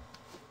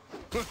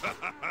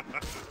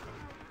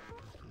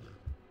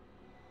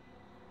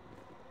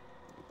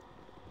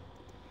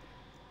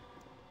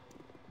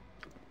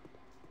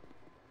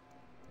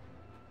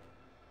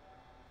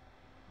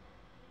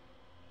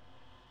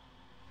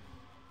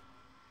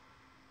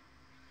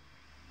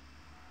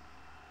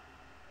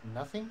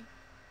 Nothing?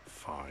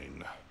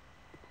 Fine.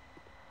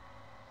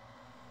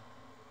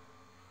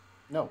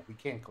 No, we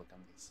can't click on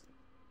these.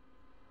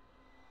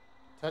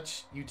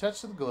 You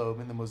touch the globe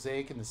and the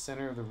mosaic in the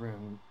center of the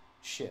room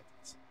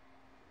shifts.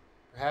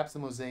 Perhaps the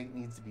mosaic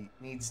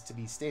needs to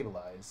be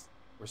stabilized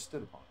or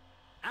stood upon.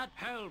 At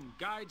helm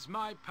guides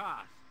my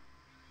path.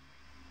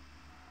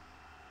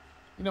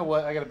 You know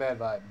what? I got a bad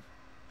vibe.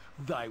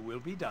 Thy will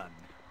be done.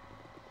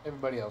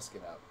 Everybody else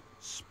get out.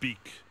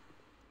 Speak.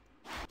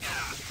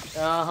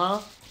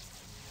 Uh-huh.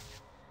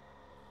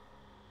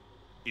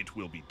 It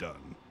will be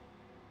done.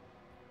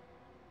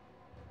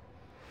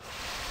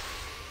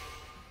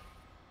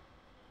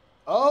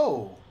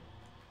 Oh!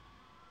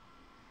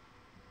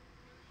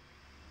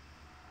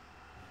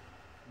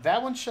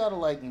 That one shot a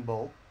lightning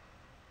bolt.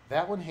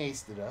 That one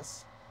hasted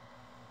us.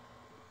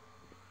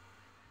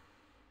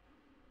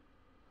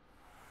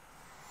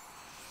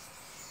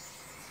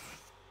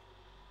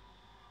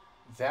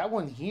 That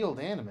one healed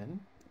Animan.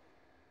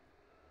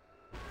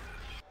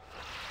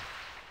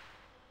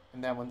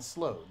 And that one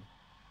slowed.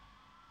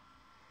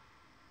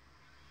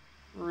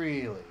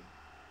 Really?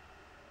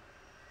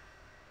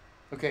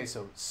 Okay,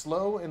 so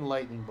slow and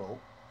lightning bolt.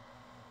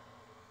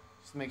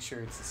 Just make sure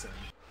it's the same.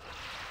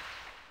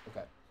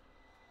 Okay.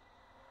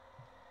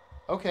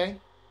 Okay.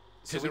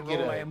 So Tis we a get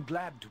role I am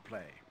glad to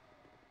play.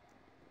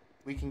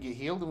 we can get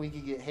healed and we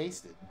can get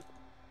hasted.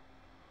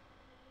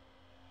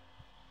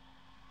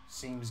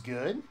 Seems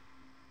good.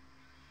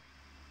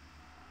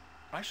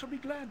 I shall be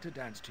glad to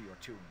dance to your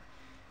tune,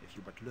 if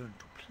you but learn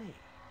to play.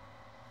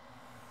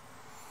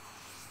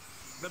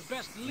 The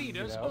best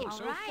leaders out.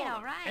 also All right, follow.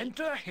 all right.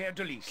 Enter Herr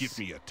Delis. Give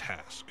me a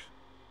task.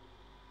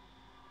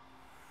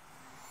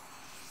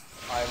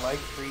 I like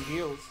free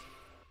heals.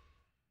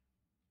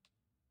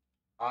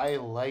 I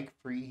like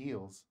free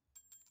heals.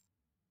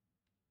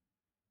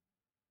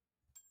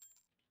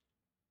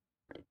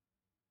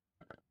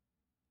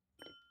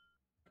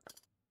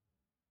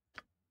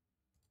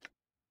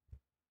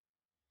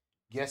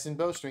 Guessing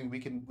bowstring, we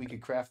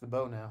could craft the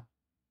bow now.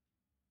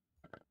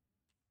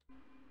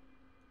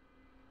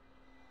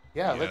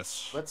 Yeah,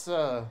 Yes. let's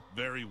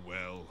Very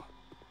well.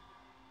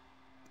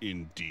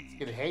 Indeed.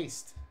 get a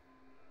haste.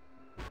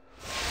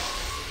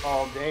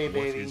 All day, What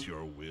baby. is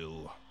your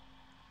will?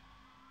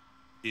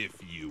 If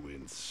you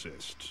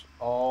insist.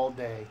 All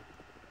day.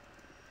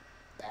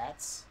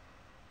 Bats.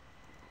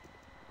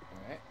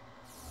 Alright.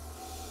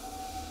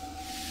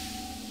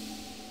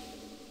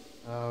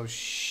 Oh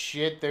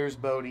shit, there's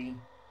Bodhi.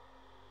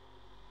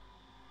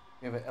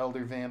 We have an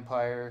elder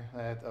vampire.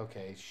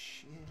 Okay,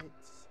 shit.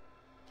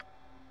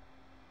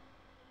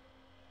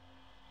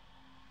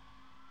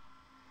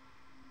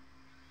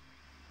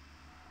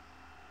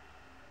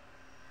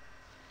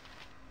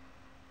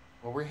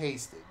 Well, we're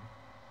hasted.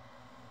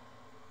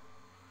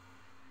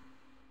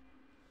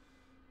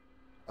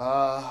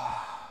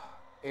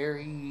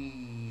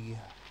 Airy.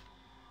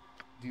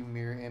 Do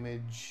mirror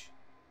image.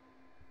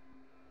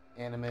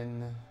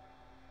 Animan.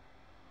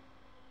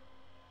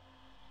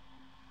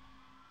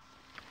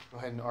 Go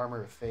ahead and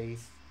armor of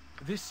faith.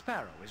 This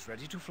sparrow is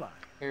ready to fly.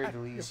 Hair At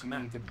your Delis, you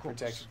command, need to of course.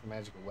 protection from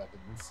magical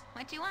weapons.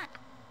 What do you want?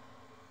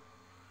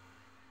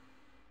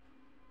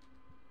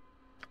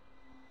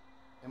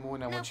 And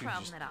when I No want you to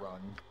problem just at all.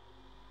 run.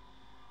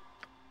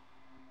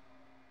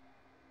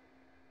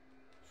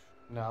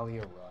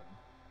 Nalia, run.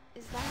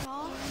 Is that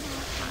all?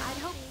 I'd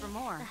hope for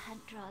more. The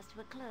hunt draws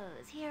to a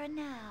close here and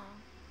now.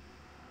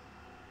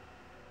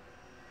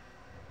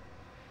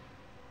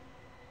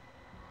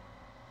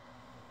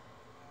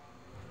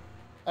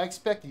 I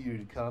expected you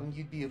to come.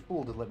 You'd be a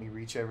fool to let me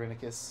reach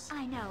Irenicus.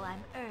 I know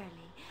I'm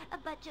early,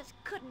 but just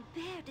couldn't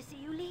bear to see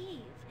you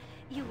leave.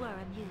 You were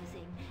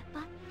amusing,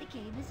 but the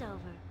game is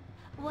over.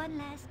 One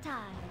last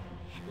time,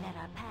 let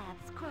our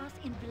paths cross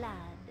in blood.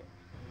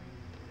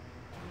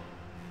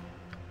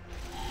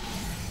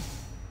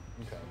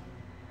 Okay.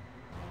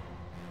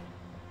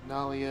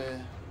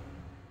 Nalia,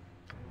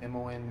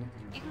 Imoen,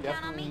 You you can count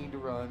on definitely me. need to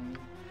run.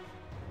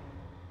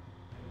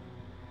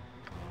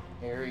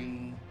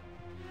 Harry.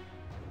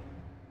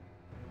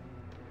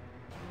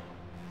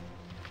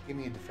 Give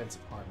me a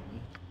defensive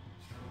harmony.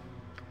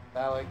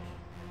 Balak.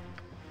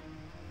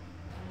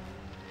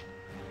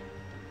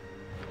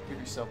 Give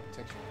yourself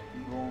protection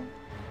from evil.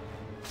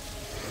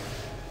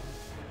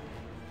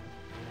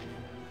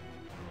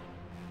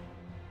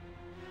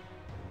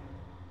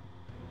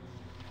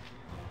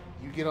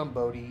 You get on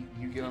Bodhi,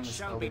 you get on It this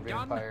shall elder be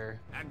done, vampire,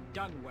 and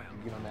done well.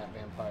 you get on that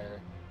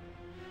vampire.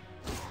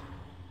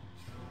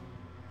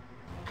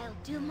 I'll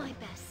do my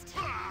best.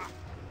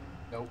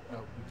 Nope,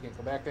 nope, you can't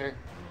go back there.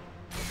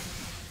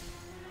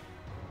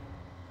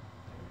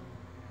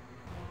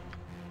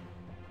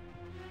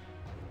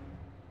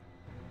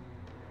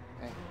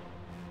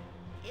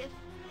 Okay.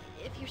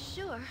 If you're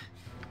sure.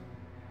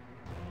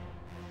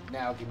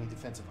 Now give me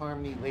defensive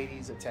harmony.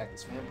 Ladies, attack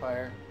this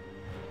vampire.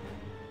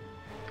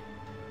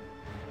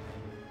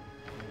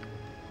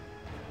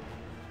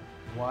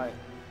 Why?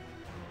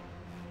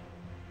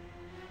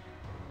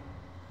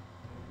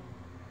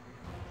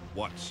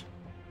 What?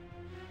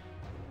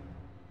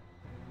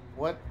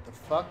 What the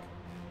fuck?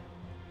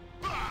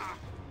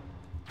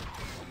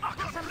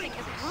 Something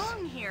is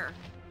wrong here.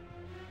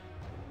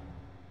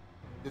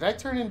 Did I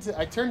turn into...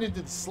 I turned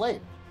into the Slayer.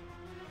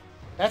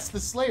 That's the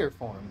Slayer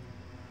form.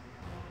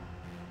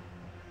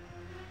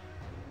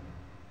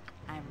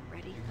 I'm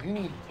ready for You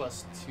need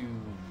anything.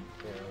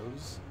 +2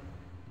 arrows.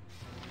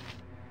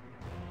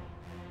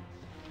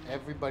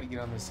 Everybody get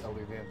on this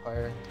elder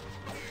vampire.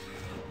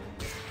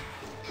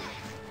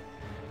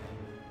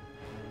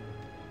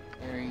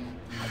 Harry,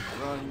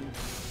 you run.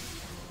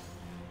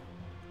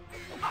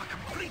 A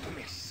complete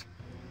miss.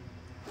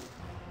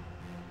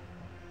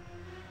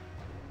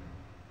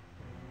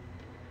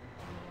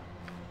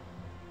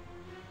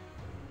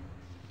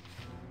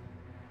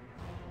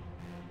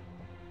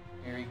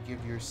 Harry,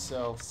 give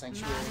yourself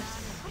sanctuary.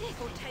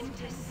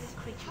 Portentous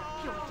creature,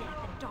 pure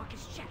death and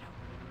darkest shadow.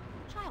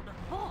 Child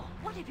of Paul,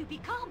 what have you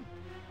become?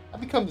 I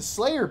become the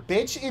Slayer,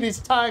 bitch. It is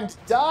time to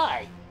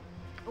die.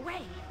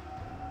 Away!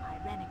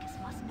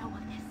 Irenicus must know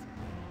of this.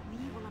 We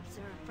will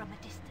observe from a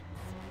distance.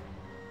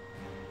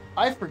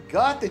 I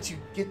forgot that you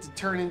get to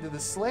turn into the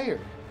Slayer.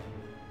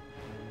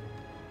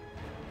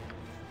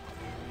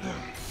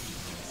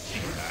 See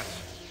that?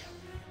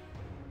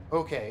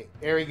 Okay,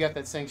 Harry got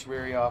that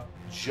sanctuary off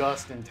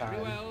just in Very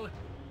time. well.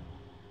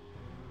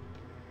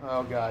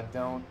 Oh god,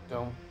 don't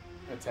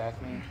attack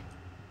me.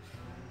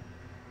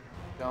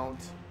 Don't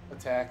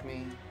attack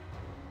me.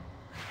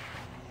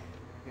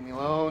 Leave me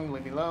alone,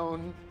 leave me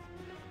alone.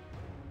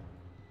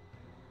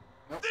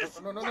 No, This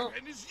no, no, no, no.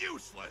 weapon is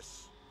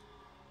useless.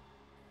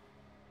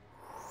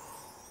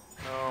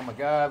 Oh my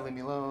god, leave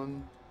me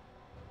alone.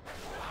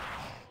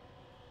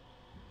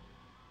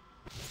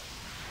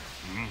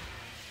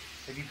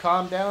 Have you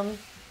calmed down?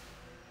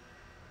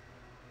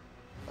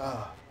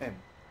 Man.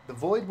 The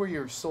void where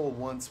your soul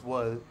once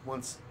was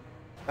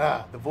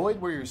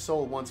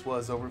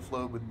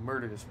overflowed with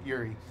murderous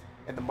fury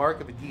and the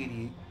mark of a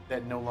deity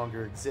that no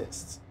longer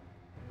exists.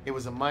 It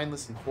was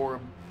mindless and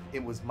horrible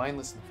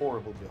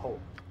to behold.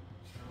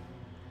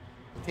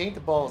 The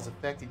tainted balls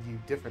affected you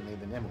differently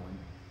than Emmeline.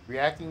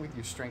 Reacting with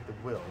your strength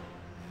of will,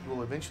 you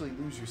will eventually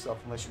lose yourself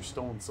unless your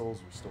stolen soul is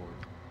restored.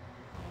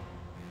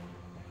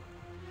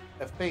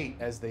 A fate,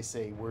 as they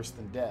say, worse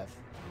than death,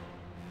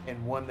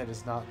 and one that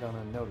is not gone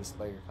unnoticed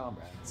by your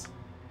comrades.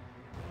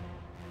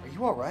 Are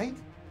you alright?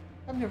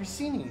 I've never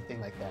seen anything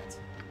like that.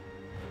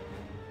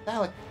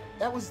 Alec,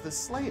 that was the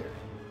Slayer.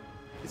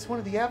 It's one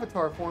of the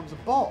avatar forms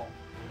of Baal.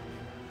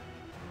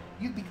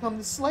 You've become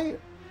the Slayer.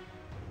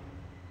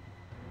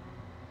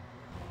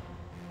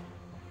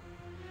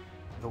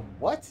 The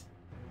what?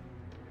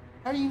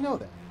 How do you know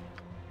that?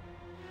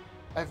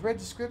 I've read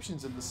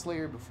descriptions of the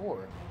Slayer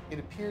before. It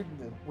appeared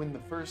when the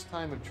first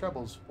time of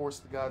troubles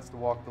forced the gods to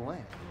walk the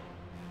land.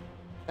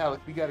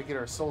 Alec, we gotta get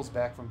our souls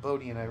back from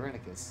Bodhi and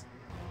Irenicus.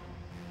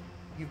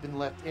 You've been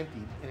left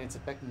empty, and it's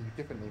affecting you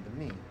differently than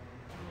me.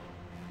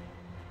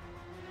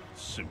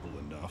 Simple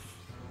enough.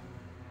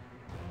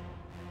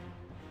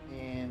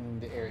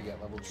 And the area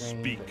got level drained.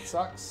 Speak. That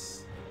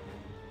sucks.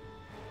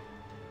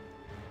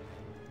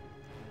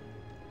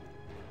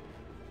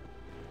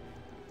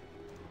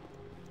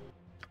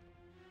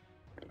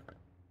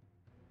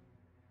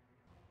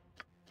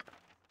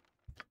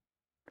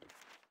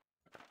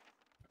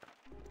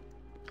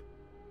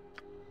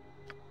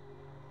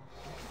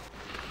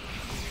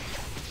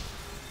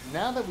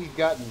 Now that we've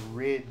gotten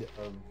rid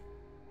of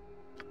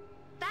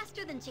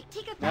Faster than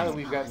Chick-Tika Now that Pass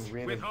we've Paws. gotten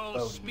rid With of all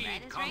Bodhi, speed,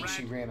 Right is and right.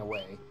 she ran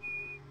away,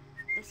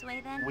 This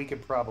way then? we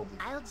could probably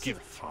I'll do Give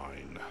it.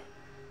 fine.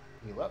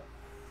 heal up.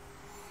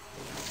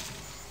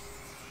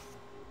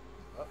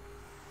 Heal up.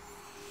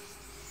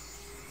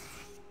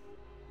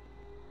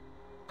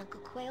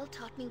 Uncle Quail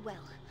taught me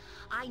well.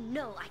 I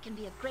know I can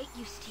be of great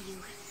use to you.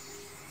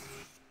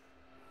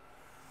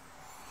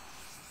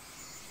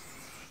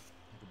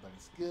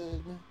 Everybody's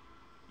good.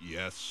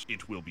 Yes,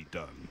 it will be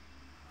done.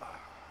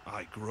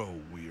 I grow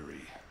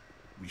weary.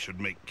 We should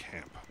make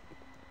camp.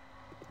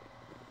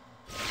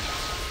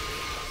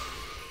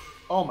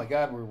 Oh my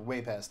god, we're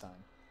way past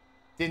time.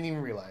 Didn't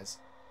even realize.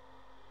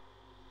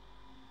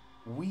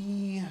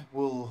 We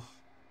will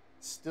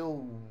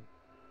still...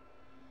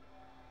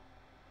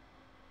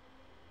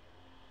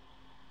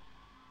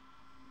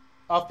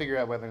 I'll figure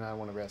out whether or not I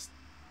want to rest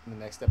in the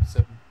next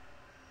episode.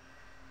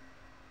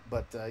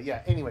 But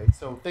yeah, anyway,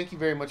 so thank you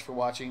very much for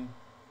watching.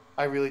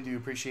 I really do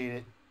appreciate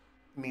it.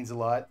 It means a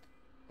lot.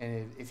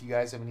 And if you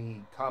guys have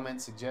any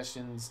comments,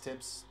 suggestions,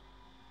 tips,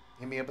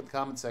 hit me up in the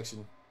comment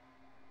section.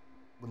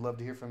 Would love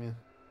to hear from you.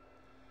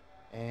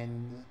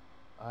 And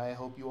I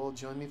hope you all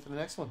join me for the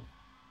next one.